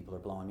crap, these people are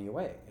blowing me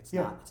away." It's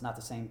not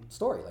the same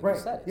story, like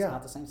you said. It's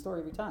not the same story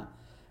every time.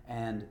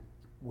 And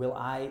will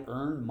I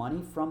earn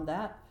money from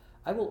that?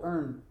 I will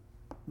earn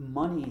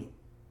money.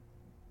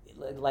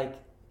 Like,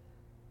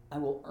 I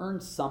will earn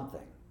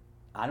something.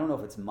 I don't know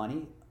if it's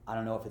money. I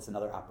don't know if it's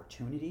another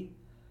opportunity.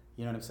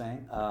 You know what I'm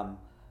saying?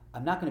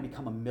 I'm not going to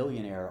become a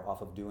millionaire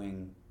off of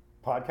doing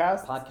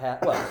podcast.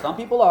 Well, some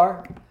people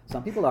are.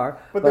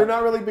 But they're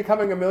not really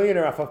becoming a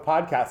millionaire off of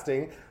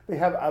podcasting. They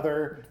have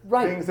other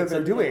things that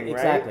they're doing,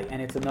 exactly. right?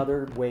 And it's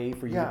another way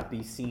for you to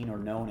be seen or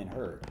known and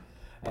heard.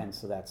 And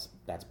so that's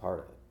part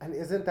of it. And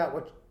isn't that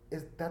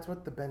that's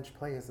what the bench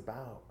play is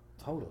about?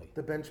 Totally.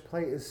 The bench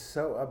play is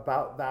so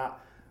about that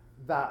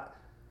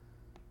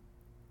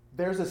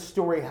there's a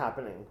story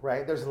happening,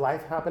 right? There's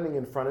life happening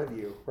in front of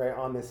you, right,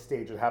 on this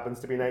stage. It happens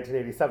to be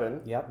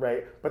 1987,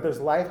 right? But there's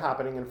life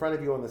happening in front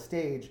of you on the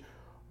stage.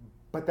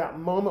 But that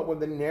moment when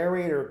the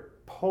narrator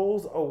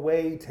pulls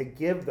away to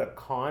give the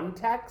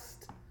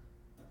context.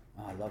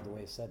 Oh, I love the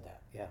way you said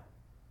that, yeah.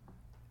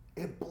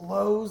 It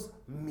blows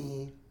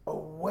me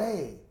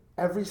away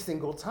every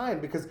single time,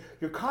 because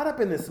you're caught up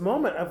in this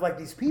moment of like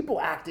these people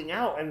acting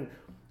out. And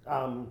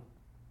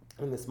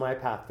in this My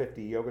Path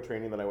 50 yoga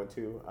training that I went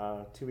to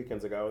 2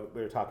 weekends ago,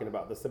 we were talking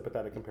about the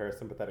sympathetic and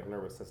parasympathetic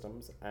nervous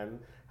systems and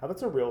how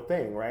that's a real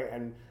thing, right?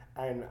 And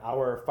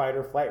our fight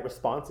or flight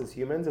response as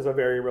humans is a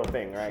very real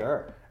thing, right?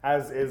 Sure.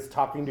 As is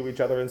talking to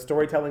each other and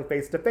storytelling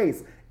face to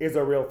face is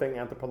a real thing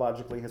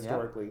anthropologically,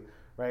 historically,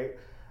 right?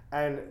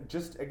 And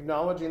just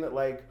acknowledging that,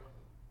 like,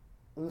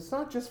 it's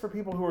not just for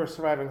people who are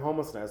surviving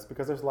homelessness,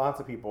 because there's lots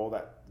of people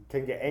that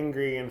can get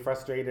angry and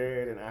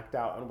frustrated and act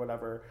out and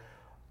whatever,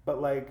 but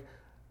like,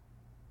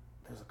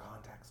 there's a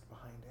context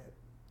behind it.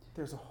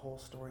 There's a whole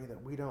story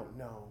that we don't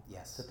know.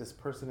 Yes. That this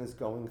person is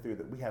going through,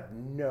 that we have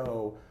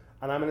no,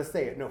 and I'm going to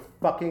say it, no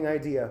fucking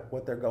idea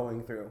what they're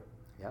going through.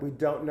 Yep. We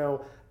don't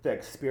know the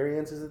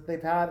experiences that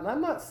they've had. And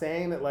I'm not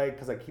saying that, like,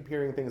 because I keep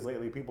hearing things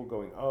lately, people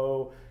going,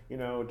 oh, you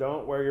know,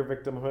 don't wear your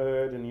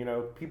victimhood. And, you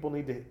know, people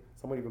need to,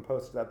 someone even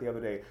posted that the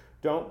other day,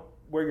 don't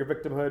wear your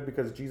victimhood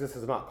because Jesus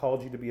has not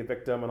called you to be a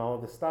victim and all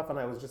of this stuff. And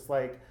I was just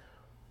like,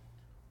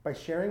 by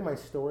sharing my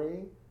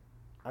story,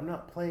 I'm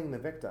not playing the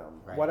victim.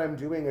 Right. What I'm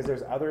doing is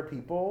there's other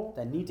people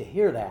that need to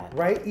hear that.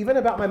 Right? Even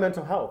about my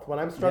mental health. When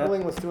I'm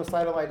struggling with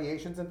suicidal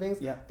ideations and things,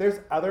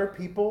 there's other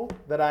people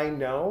that I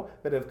know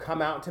that have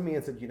come out to me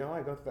and said, you know,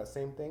 I go through that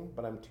same thing,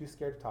 but I'm too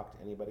scared to talk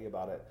to anybody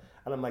about it.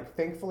 And I'm like,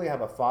 thankfully I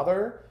have a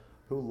father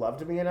who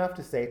loved me enough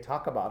to say,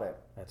 talk about it.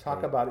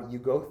 Talk about it. You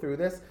go through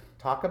this,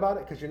 talk about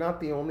it, because you're not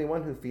the only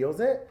one who feels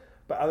it,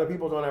 but other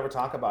people don't ever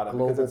talk about it.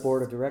 Global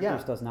Board of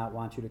Directors does not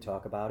want you to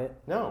talk about it.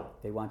 No.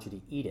 They want you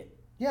to eat it.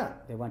 Yeah.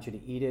 They want you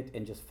to eat it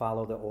and just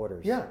follow the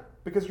orders. Yeah,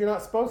 because you're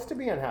not supposed to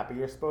be unhappy.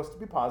 You're supposed to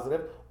be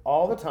positive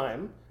all the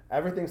time.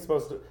 Everything's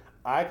supposed to...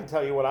 I can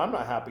tell you what I'm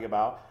not happy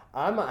about.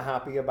 I'm not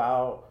happy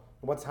about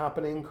what's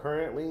happening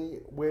currently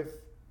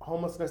with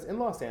homelessness in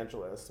Los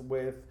Angeles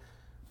with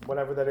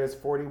whatever that is,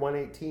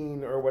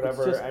 4118 or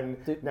whatever, just- and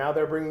now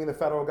they're bringing the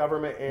federal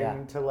government in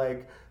Yeah. to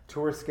like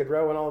tour Skid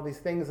Row and all of these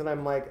things, and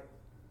I'm like,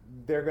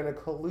 they're going to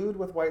collude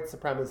with white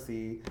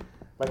supremacy,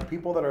 like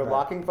people that are Right.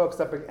 locking folks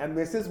up, and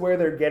this is where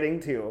they're getting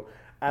to.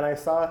 And I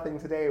saw a thing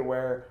today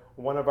where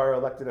one of our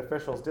elected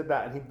officials did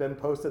that, and he then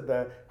posted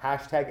the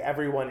hashtag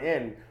everyone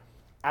in.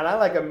 And I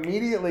like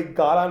immediately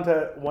got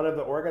onto one of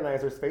the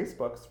organizers'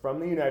 Facebooks from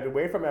the United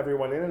Way from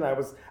Everyone In, and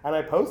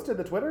I posted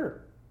the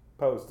Twitter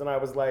post, and I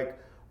was like,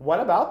 what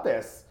about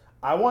this?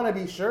 I want to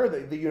be sure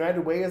that the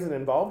United Way isn't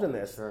involved in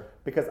this, Sure.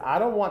 because I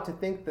don't want to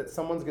think that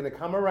someone's going to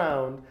come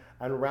around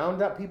and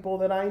round up people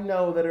that I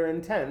know that are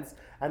intense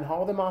and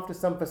haul them off to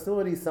some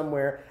facility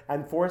somewhere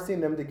and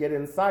forcing them to get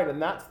inside.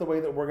 And that's the way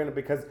that we're going to,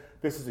 because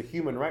this is a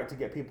human right to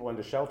get people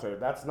into shelter.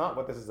 That's not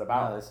what this is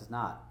about. No, this is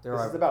not.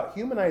 This is about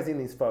humanizing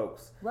these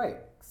folks, right.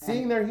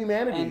 seeing And- their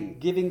humanity. and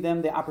giving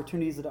them the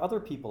opportunities that other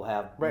people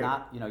have. Right.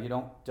 Not,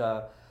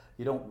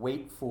 you don't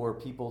wait for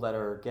people that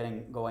are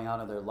going out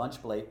on their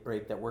lunch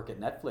break that work at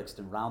Netflix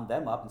to round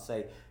them up and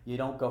say, you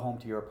don't go home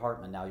to your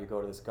apartment now, you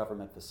go to this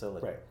government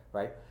facility.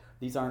 Right?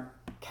 These aren't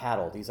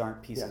cattle, these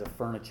aren't pieces Yeah. of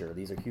furniture,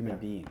 these are human Yeah.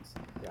 beings.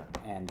 Yeah.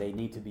 And they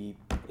need to be,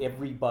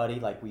 everybody,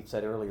 like we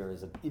said earlier,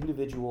 is an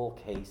individual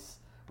case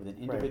with an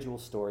individual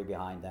story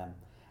behind them.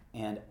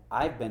 And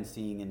I've been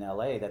seeing in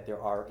LA that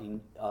there are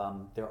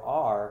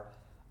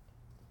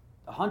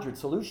 100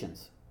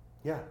 solutions.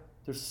 Yeah.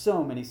 There's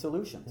so many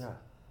solutions. Yeah.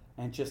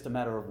 And it's just a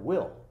matter of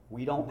will.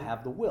 We don't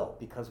have the will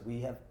because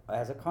we have,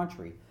 as a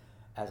country,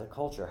 as a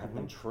culture, have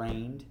been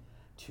trained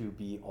to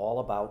be all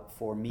about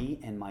for me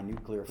and my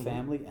nuclear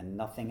family and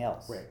nothing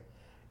else. Right.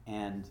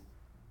 And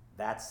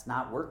that's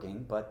not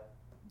working, but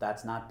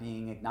that's not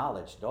being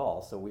acknowledged at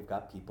all. So we've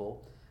got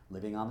people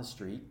living on the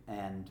street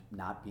and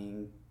not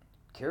being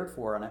cared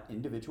for on an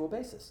individual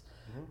basis.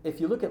 If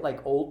you look at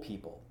like old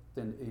people,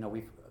 then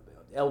we've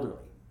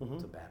elderly.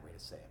 It's a bad way to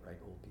say it, right?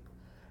 Old people,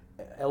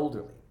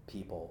 elderly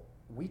people.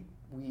 We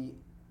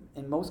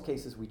in most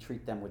cases we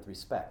treat them with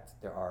respect.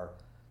 There are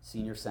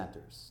senior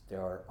centers.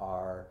 There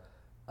are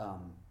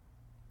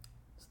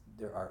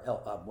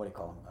what do you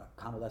call them?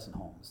 Convalescent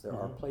homes. There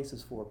are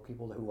places for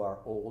people who are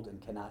old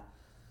and cannot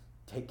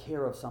take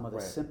care of some of the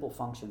Right. simple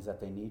functions that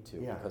they need to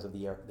Yeah. because of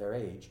their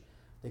age.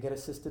 They get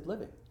assisted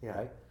living. Yeah.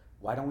 Right?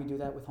 Why don't we do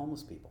that with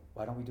homeless people?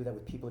 Why don't we do that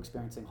with people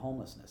experiencing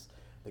homelessness?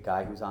 The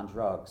guy who's on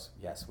drugs,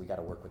 yes, we got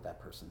to work with that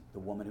person. The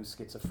woman who's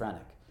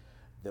schizophrenic,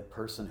 the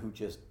person who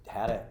just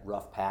had a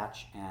rough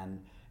patch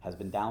and has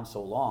been down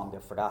so long they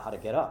forgot how to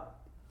get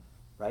up,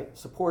 right?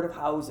 Supportive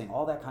housing,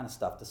 all that kind of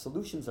stuff. The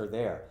solutions are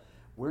there.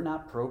 We're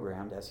not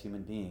programmed as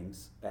human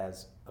beings,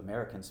 as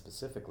Americans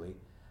specifically.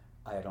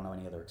 I don't know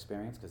any other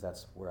experience because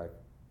that's where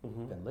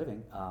I've been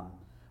living.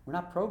 We're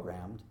not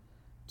programmed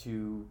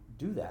to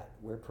do that.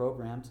 We're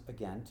programmed,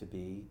 again, to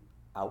be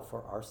out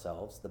for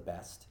ourselves, the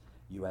best.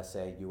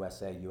 USA,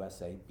 USA,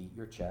 USA, beat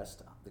your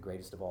chest, the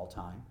greatest of all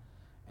time.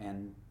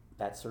 And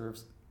that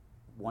serves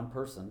one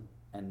person,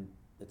 and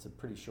it's a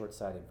pretty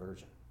short-sighted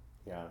version.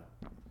 Yeah.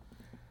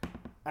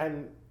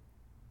 And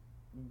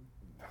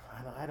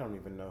I don't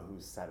even know who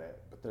said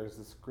it, but there's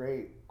this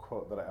great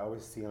quote that I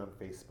always see on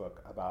Facebook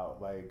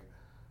about like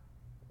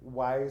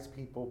wise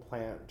people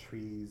plant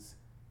trees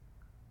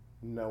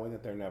knowing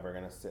that they're never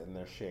going to sit in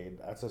their shade.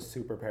 That's a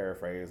super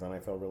paraphrase, and I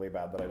feel really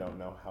bad that I don't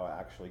know how it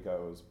actually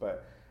goes,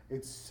 but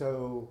it's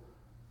so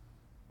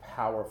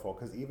powerful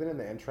because even in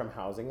the interim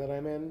housing that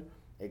I'm in,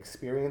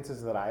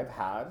 experiences that I've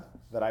had,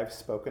 that I've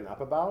spoken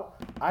up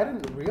about, I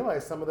didn't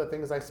realize some of the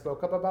things I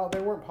spoke up about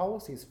there weren't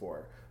policies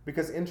for.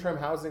 Because interim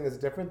housing is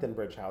different than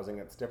bridge housing.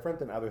 It's different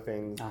than other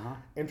things.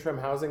 Interim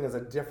housing is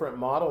a different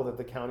model that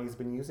the county's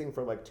been using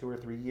for like 2 or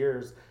 3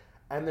 years.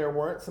 And there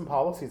weren't some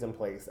policies in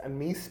place. And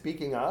me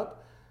speaking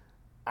up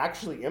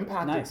actually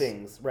impacted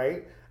things,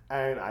 right?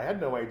 And I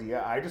had no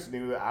idea. I just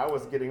knew that I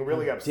was getting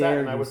really upset.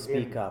 And I was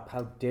speak up.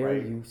 How dare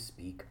you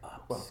speak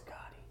up,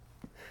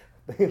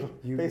 Scotty?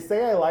 They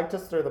say I like to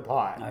stir the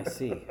pot. I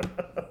see.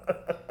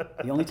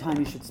 The only time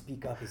you should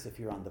speak up is if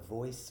you're on The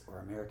Voice or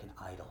American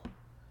Idol,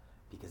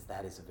 because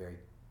that is a very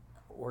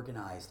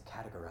organized,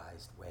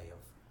 categorized way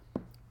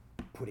of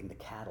putting the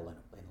cattle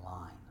in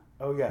line.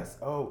 Oh, yes.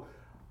 Oh,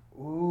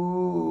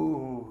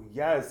 ooh,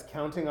 yes.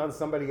 Counting on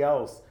somebody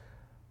else.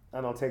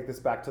 And I'll take this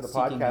back to the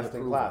Seeking the podcasting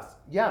approval. class.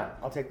 Yeah,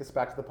 I'll take this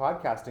back to the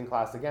podcasting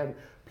class again.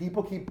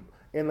 People keep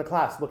in the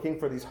class looking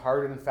for these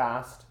hard and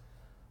fast,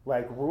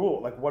 like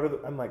rule. Like what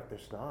are I'm like,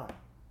 there's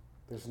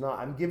not.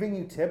 I'm giving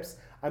you tips.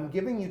 I'm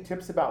giving you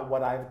tips about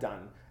what I've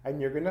done,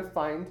 and you're gonna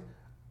find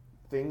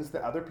things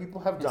that other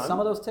people have done. Some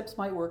of those tips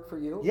might work for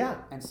you. Yeah.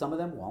 And some of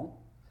them won't.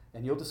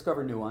 And you'll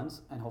discover new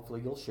ones, and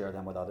hopefully you'll share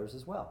them with others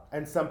as well.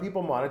 And some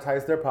people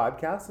monetize their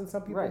podcasts, and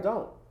some people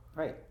don't.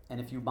 Right. And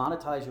if you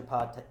monetize your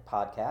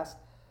podcast,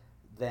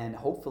 then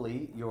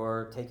hopefully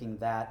you're taking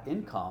that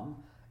income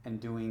and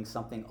doing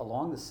something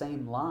along the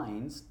same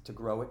lines to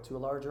grow it to a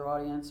larger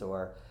audience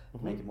or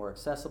make it more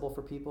accessible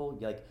for people.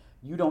 Like,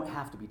 you don't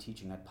have to be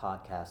teaching a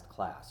podcast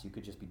class. You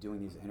could just be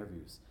doing these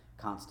interviews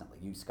constantly.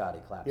 You, Scotty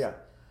Clapson. Yeah.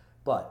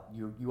 But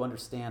you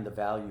understand the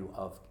value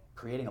of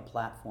creating a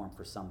platform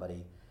for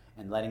somebody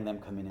and letting them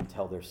come in and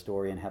tell their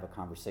story and have a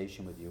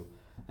conversation with you.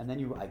 And then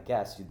you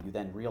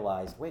then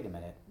realize, wait a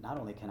minute, not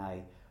only can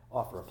I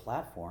offer a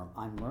platform,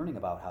 I'm learning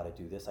about how to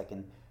do this. I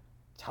can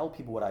tell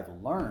people what I've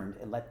learned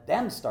and let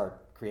them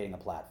start creating a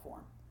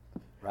platform,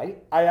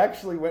 right? I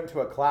actually went to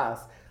a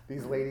class.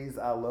 These ladies,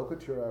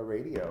 Locatura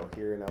Radio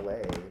here in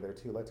LA, they're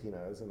two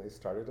Latinas, and they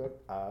started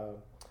a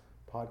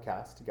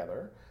podcast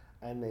together,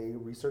 and they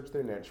researched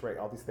their niche, right?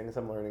 All these things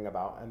I'm learning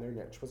about, and their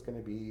niche was going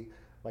to be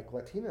like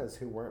Latinas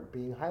who weren't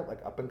being like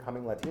up and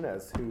coming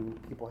Latinas who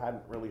people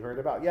hadn't really heard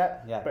about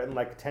yet, but in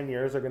like 10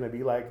 years are going to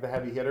be like the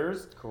heavy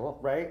hitters, cool,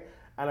 right?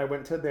 And I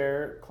went to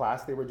their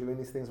class. They were doing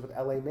these things with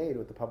LA Made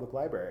with the public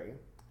library,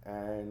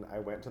 and I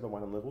went to the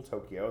one in Little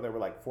Tokyo. There were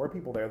like 4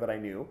 people there that I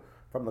knew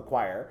from the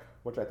choir,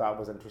 which I thought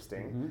was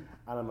interesting. Mm-hmm.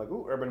 And I'm like,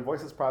 ooh, Urban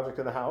Voices Project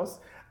in the house.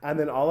 And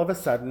then all of a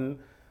sudden,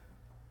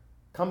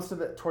 comes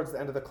to towards the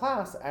end of the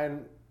class,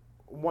 and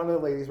one of the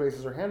ladies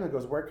raises her hand and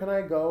goes, where can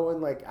I go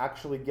and like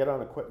actually get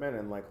on equipment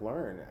and like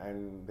learn?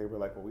 And they were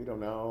like, well, we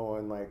don't know.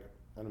 And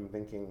I'm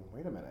thinking,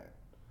 wait a minute.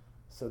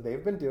 So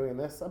they've been doing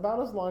this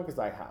about as long as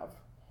I have.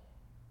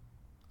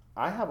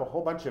 I have a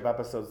whole bunch of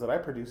episodes that I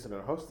produced and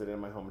hosted in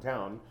my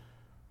hometown.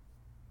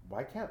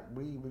 Why can't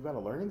we've got a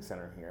learning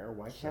center here.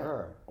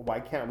 Why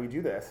can't we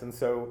do this? And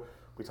so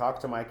we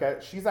talked to Micah.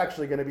 She's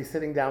actually going to be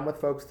sitting down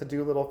with folks to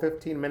do little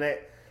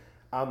 15-minute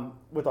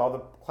with all the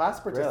class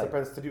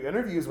participants to do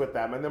interviews with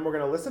them, and then we're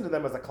going to listen to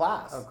them as a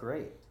class. Oh,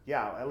 great.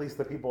 Yeah, at least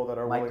the people that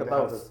are Micah willing to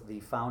have this. the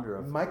founder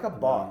of Micah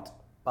Bott.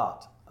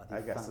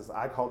 I guess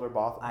I called her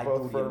both I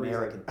both do for the a reason.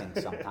 American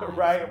thing sometimes.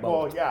 Right,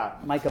 Both. well, yeah.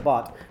 Micah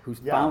Bott, who's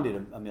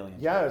founded a million.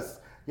 Yes,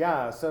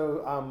 yeah,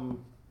 so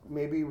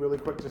maybe really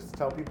quick just to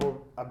tell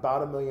people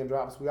about A Million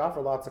Drops. We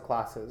offer lots of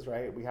classes,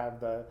 right? We have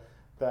the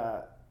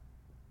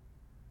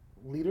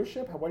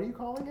leadership, what are you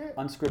calling it?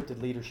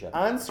 Unscripted leadership.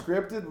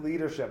 Unscripted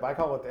leadership. I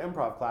call it the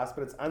improv class,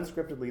 but it's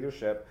unscripted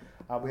leadership.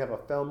 We have a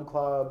film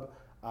club.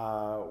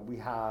 We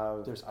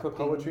have There's a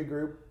cooking, poetry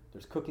group.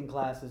 There's cooking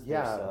classes.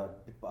 Yeah.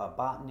 There's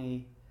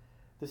botany.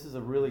 This is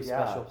a really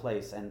special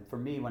place. And for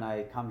me, when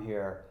I come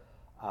here,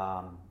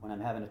 when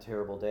I'm having a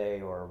terrible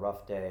day or a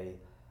rough day,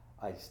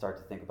 I start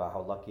to think about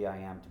how lucky I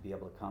am to be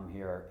able to come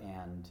here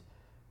and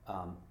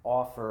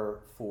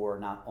offer for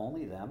not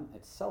only them,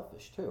 it's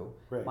selfish too,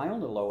 my own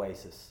little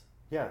oasis.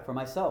 Yeah. For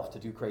myself to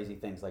do crazy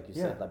things, like you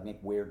said, like make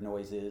weird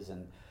noises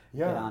and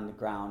get on the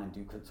ground and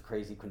do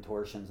crazy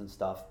contortions and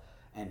stuff,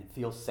 and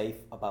feel safe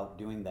about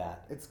doing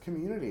that. It's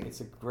community.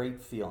 It's a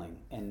great feeling.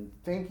 And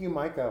thank you,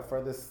 Micah,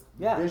 for this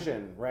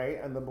vision,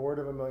 right? And the board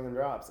of A Million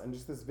Drops, and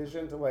just this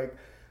vision to like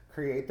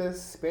create this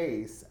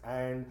space,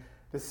 and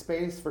the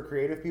space for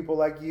creative people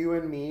like you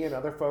and me and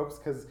other folks,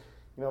 because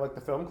like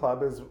the film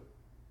club is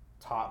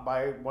taught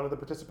by one of the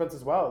participants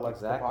as well, like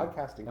the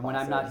podcasting. And when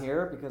I'm not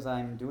here because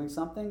I'm doing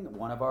something,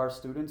 one of our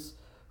students,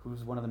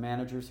 who's one of the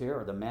managers here,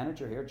 or the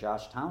manager here,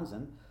 Josh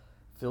Townsend,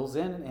 fills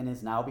in and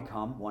has now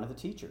become one of the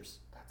teachers.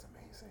 That's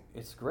amazing.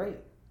 It's great.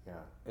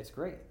 Yeah. It's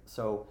great.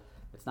 So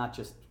it's not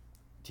just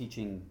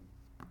teaching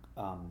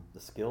the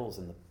skills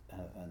and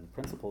the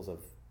principles of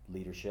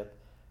leadership.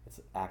 It's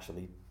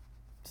actually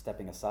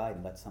stepping aside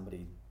and let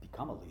somebody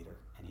become a leader,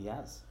 and he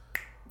has.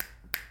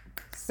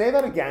 Say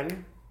that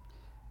again.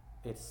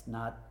 It's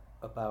not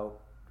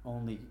about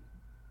only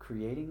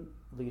creating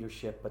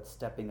leadership, but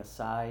stepping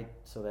aside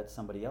so that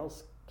somebody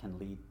else can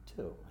lead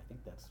too. I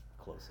think that's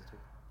closest to it.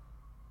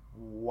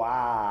 Wow.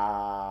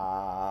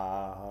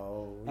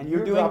 And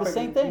you're doing the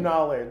same thing.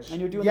 Knowledge. And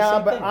you're doing the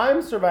same thing. Yeah, but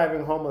I'm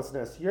surviving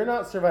homelessness. You're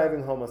not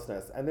surviving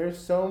homelessness. And there's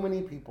so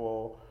many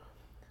people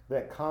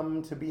that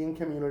come to be in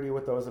community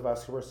with those of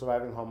us who are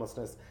surviving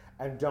homelessness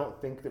and don't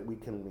think that we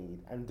can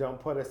lead, and don't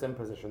put us in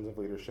positions of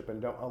leadership,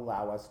 and don't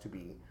allow us to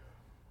be.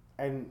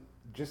 And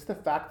just the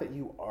fact that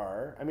you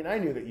are, I mean, I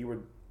knew that you were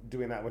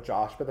doing that with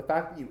Josh, but the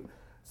fact that you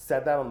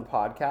said that on the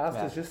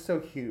podcast is just so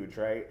huge,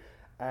 right?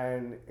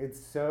 And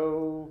it's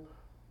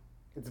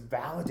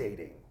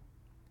validating.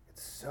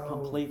 It's so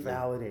completely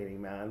validating,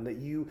 man, that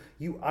you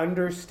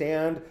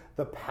understand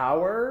the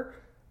power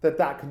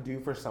that can do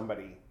for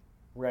somebody,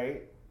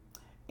 right?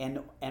 And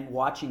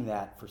watching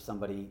that for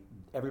somebody,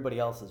 everybody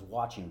else is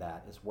watching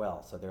that as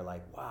well. So they're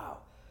like, wow,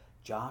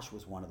 Josh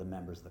was one of the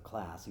members of the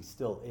class. He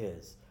still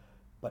is.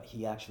 But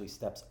he actually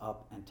steps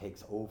up and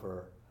takes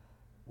over.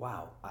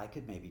 Wow, I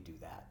could maybe do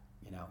that,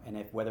 And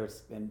if whether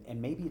it's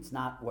and maybe it's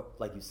not what,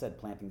 like you said,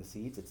 planting the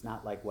seeds. It's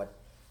not like what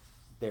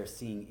they're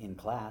seeing in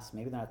class.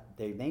 Maybe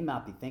they may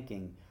not be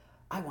thinking,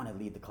 I want to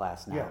lead the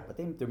class now. But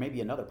there may be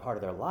another part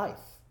of their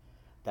life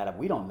that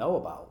we don't know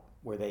about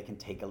where they can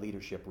take a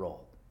leadership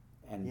role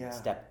and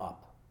step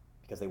up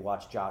because they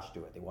watch Josh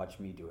do it, they watch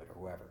me do it, or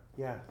whoever.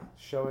 Yeah,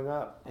 showing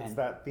up. It's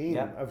that theme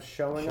of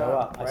showing Show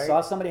up. Right? I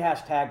saw somebody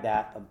hashtag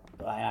that,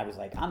 and I was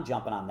like, I'm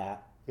jumping on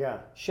that. Yeah.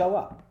 Show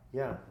up.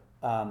 Yeah.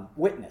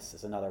 Witness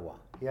is another one.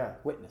 Yeah.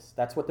 Witness.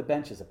 That's what the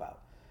bench is about.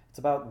 It's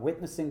about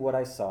witnessing what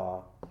I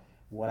saw,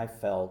 what I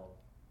felt,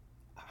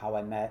 how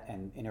I met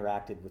and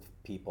interacted with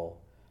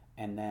people,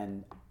 and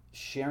then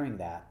sharing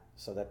that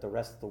so that the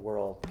rest of the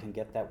world can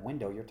get that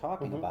window you're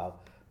talking Mhm.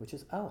 about, which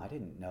is, oh, I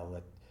didn't know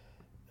that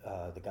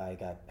the guy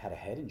had a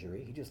head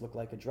injury. He just looked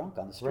like a drunk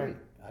on the street. Right.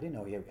 I didn't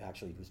know he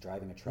actually was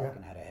driving a truck Yeah.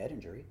 and had a head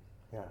injury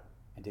Yeah.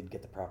 and didn't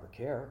get the proper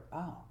care.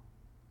 Oh,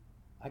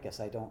 I guess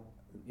I don't,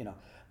 you know.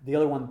 The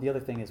other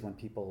thing is when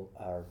people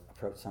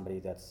approach somebody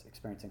that's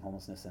experiencing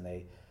homelessness and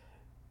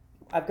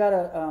I've got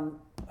a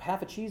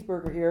half a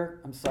cheeseburger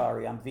here. I'm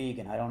sorry, I'm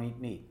vegan. I don't eat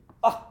meat.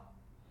 Oh!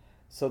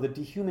 So the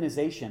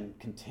dehumanization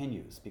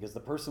continues because the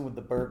person with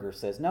the burger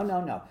says,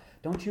 no,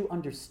 don't you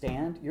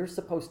understand? You're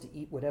supposed to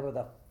eat whatever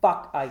the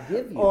fuck I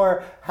give you.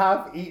 Or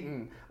have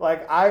eaten.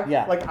 Like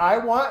I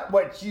want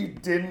what you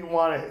didn't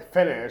want to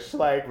finish.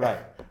 Like Right.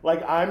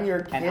 Like I'm your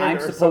kid and I'm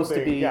or supposed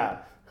something. to be Yeah.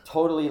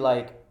 totally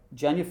like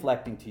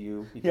genuflecting to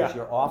you because Yeah.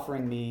 you're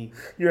offering me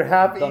Your the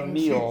half-eaten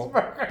meal.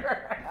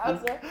 cheeseburger.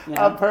 That's You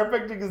know? a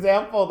perfect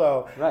example,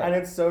 though. Right. And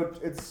it's so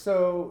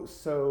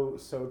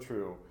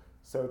true.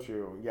 So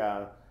true.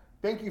 Yeah.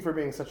 Thank you for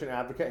being such an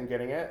advocate and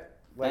getting it.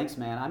 Like, Thanks,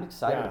 man. I'm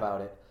excited Yeah.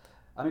 about it.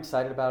 I'm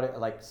excited about it.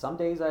 Like some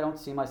days I don't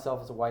see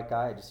myself as a white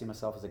guy. I just see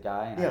myself as a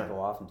guy, and Yeah. I go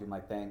off and do my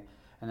thing.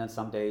 And then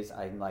some days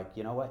I'm like,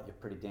 you know what? You're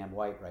pretty damn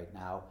white right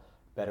now.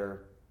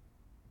 Better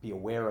be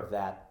aware of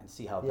that and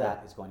see how Yeah.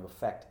 that is going to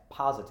affect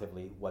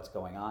positively what's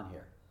going on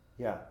here.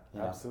 Yeah,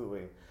 Yeah.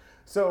 absolutely.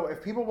 So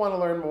if people want to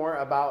learn more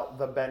about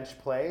the bench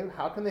play,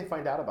 how can they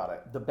find out about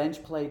it?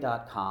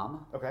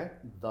 Thebenchplay.com. Okay.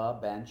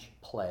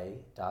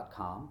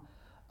 Thebenchplay.com.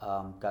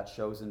 Got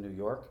shows in New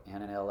York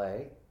and in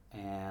LA,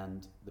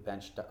 and the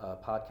Bench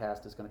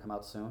podcast is going to come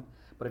out soon.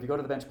 But if you go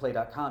to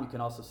thebenchplay.com, you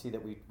can also see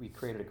that we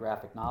created a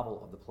graphic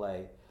novel of the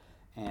play,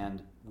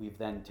 and we've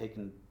then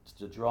taken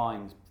the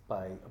drawings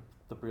by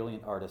the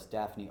brilliant artist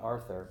Daphne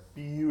Arthur,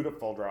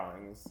 Beautiful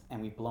drawings.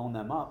 and we've blown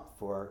them up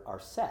for our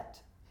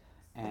set.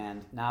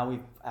 And now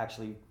we've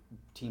actually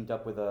teamed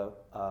up with a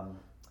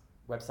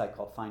website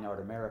called Fine Art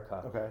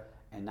America, Okay.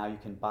 and now you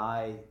can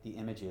buy the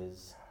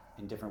images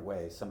in different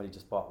ways. Somebody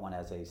just bought one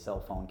as a cell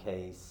phone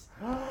case.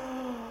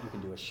 You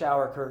can do a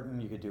shower curtain.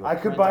 You could do. I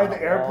could buy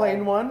the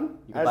airplane one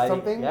You could as buy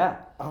something. Yeah.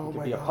 Oh it could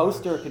my be a gosh.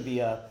 poster. It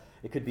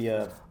could be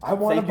a. I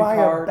want to thank you buy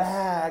card. a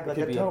bag, It like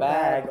could a be a tote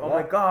bag. bag. Oh yeah.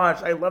 my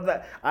gosh, I love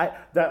that.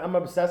 I'm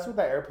obsessed with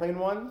that airplane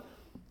one.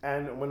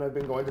 And when I've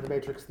been going to the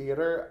Matrix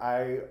Theater,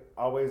 I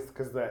always,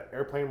 because the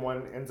airplane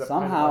one ends up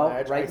kind of Somehow, on the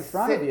edge, right I in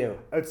front of sit- you.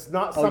 It's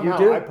not Oh, you somehow.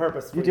 do? I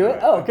purposefully You do it?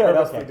 Oh, good, I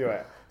purposefully okay. do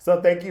it.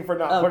 So thank you for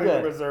not Oh, putting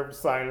good. the reserved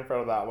sign in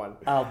front of that one.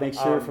 I'll make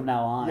sure from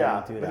now on I Yeah,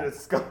 don't do but that.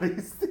 it's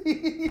Scotty's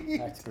seat.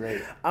 That's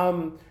great.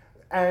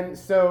 And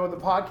so the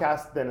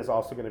podcast then is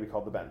also going to be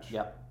called The Bench.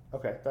 Yep.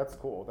 Okay, that's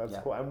cool. That's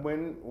Yep. cool. And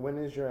when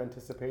is your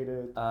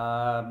anticipated?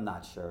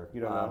 Not sure.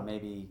 You don't know?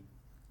 Maybe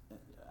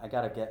I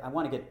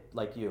want to get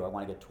like you. I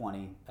want to get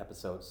 20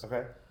 episodes.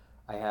 Okay.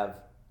 I have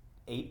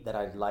 8 that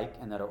I like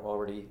and that are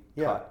already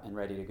Yeah. cut and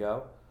ready to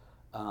go.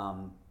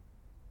 And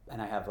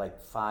I have like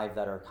 5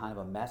 that are kind of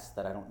a mess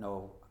that I don't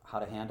know how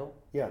to handle.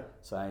 Yeah.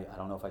 So I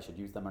don't know if I should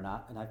use them or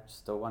not. And I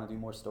still want to do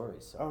more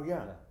stories. So, Oh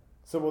yeah.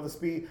 So will this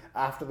be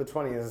after the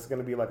 20? Is this going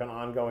to be like an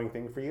ongoing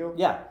thing for you?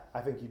 Yeah.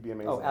 I think you'd be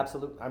amazing. Oh,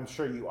 absolutely. I'm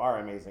sure you are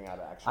amazing at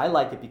it. Actually. I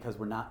like it because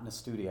we're not in a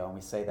studio, and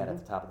we say that at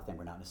Mm-hmm. the top of the thing.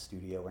 We're not in a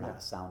studio. We're not in Yeah.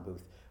 a sound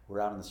booth.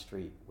 We're out on the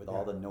street with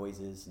all Yeah. the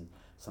noises, and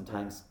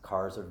sometimes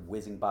cars are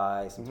whizzing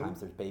by. Sometimes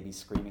there's babies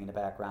screaming in the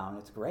background.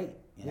 It's great.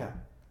 You know? Yeah.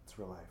 It's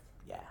real life.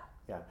 Yeah.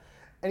 Yeah.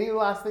 Any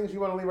last things you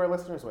want to leave our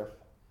listeners with?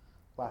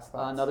 Last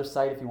thoughts. Another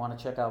site, if you want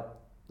to check out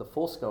the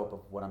full scope of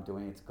what I'm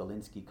doing, it's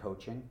Galinsky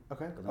Coaching.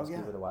 Okay. Galinsky Oh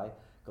yeah. with a Y.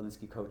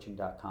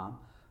 GalinskyCoaching.com.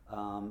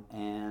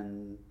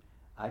 And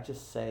I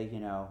just say,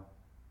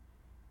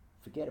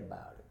 forget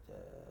about it.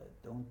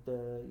 Don't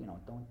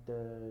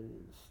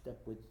step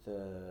with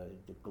the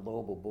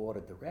global board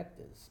of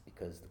directors,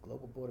 because the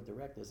global board of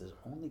directors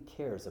only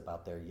cares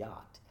about their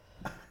yacht.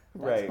 That's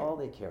Right. all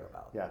they care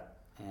about. Yeah.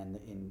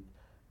 And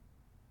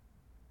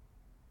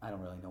I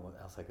don't really know what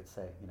else I could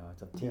say.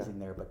 It's a teasing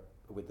there, but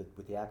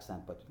with the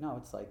accent. But no,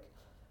 it's like,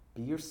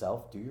 be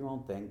yourself, do your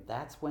own thing.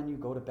 That's when you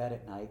go to bed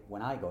at night.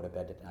 When I go to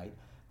bed at night,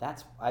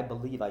 I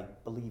believe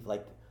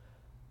like,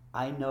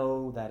 I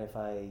know that if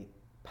I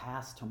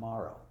pass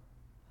tomorrow,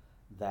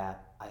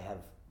 that I have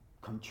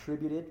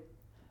contributed.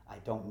 I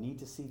don't need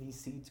to see these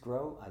seeds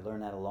grow. I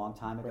learned that a long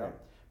time ago. Right.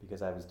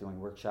 Because I was doing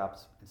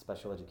workshops in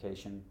special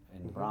education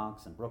in the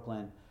Bronx and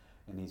Brooklyn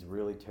in these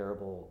really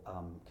terrible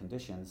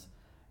conditions.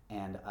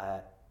 And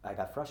I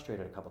got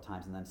frustrated a couple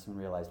times and then soon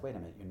realized, wait a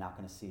minute, you're not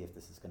going to see if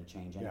this is going to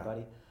change Yeah.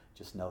 anybody.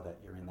 Just know that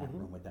you're in that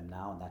room with them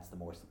now, and that's the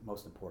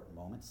most important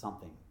moment.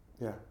 Something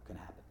Yeah. can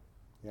happen.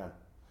 Yeah.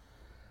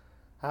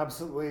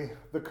 Absolutely.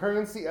 The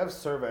currency of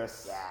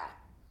service. Yeah.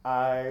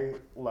 I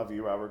love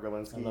you, Robert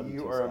Galinsky. I love you You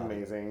too, are Scott.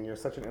 amazing. You're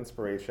such an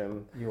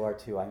inspiration. You are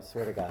too. I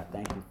swear to God.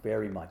 Thank you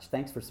very much.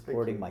 Thanks for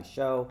supporting my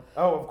show.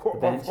 Oh, of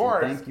course. Bench, Of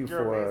course. thank you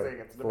You're for- amazing.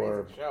 It's an for-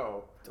 amazing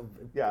show.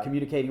 Yeah.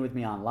 Communicating with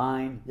me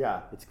online.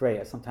 Yeah. It's great.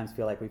 I sometimes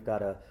feel like we've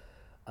got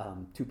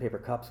 2 paper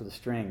cups with a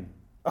string,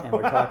 and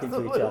we're talking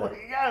to each other.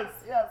 Yes,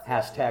 yes.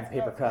 Hashtag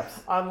paper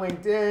cups. On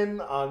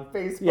LinkedIn, on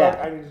Facebook.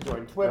 Yeah. I need to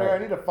join Twitter. Right. I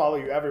need to follow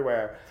you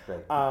everywhere.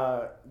 That's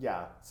great.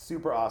 Yeah,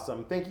 super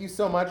awesome. Thank you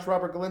so much,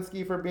 Robert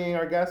Galinsky, for being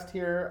our guest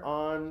here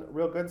on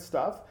Real Good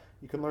Stuff.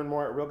 You can learn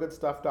more at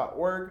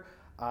realgoodstuff.org.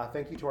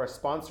 Thank you to our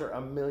sponsor,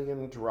 A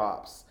Million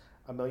Drops,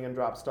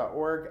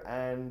 amilliondrops.org,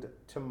 and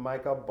to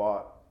Micah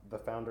Bott, the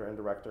founder and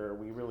director.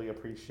 We really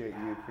appreciate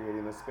you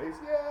creating this space.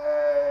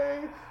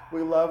 Yay!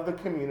 We love the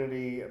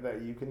community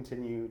that you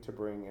continue to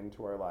bring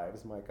into our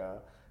lives,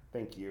 Micah.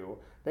 Thank you.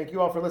 Thank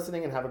you all for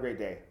listening, and have a great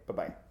day.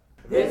 Bye-bye.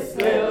 This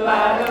little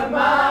light of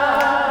mine.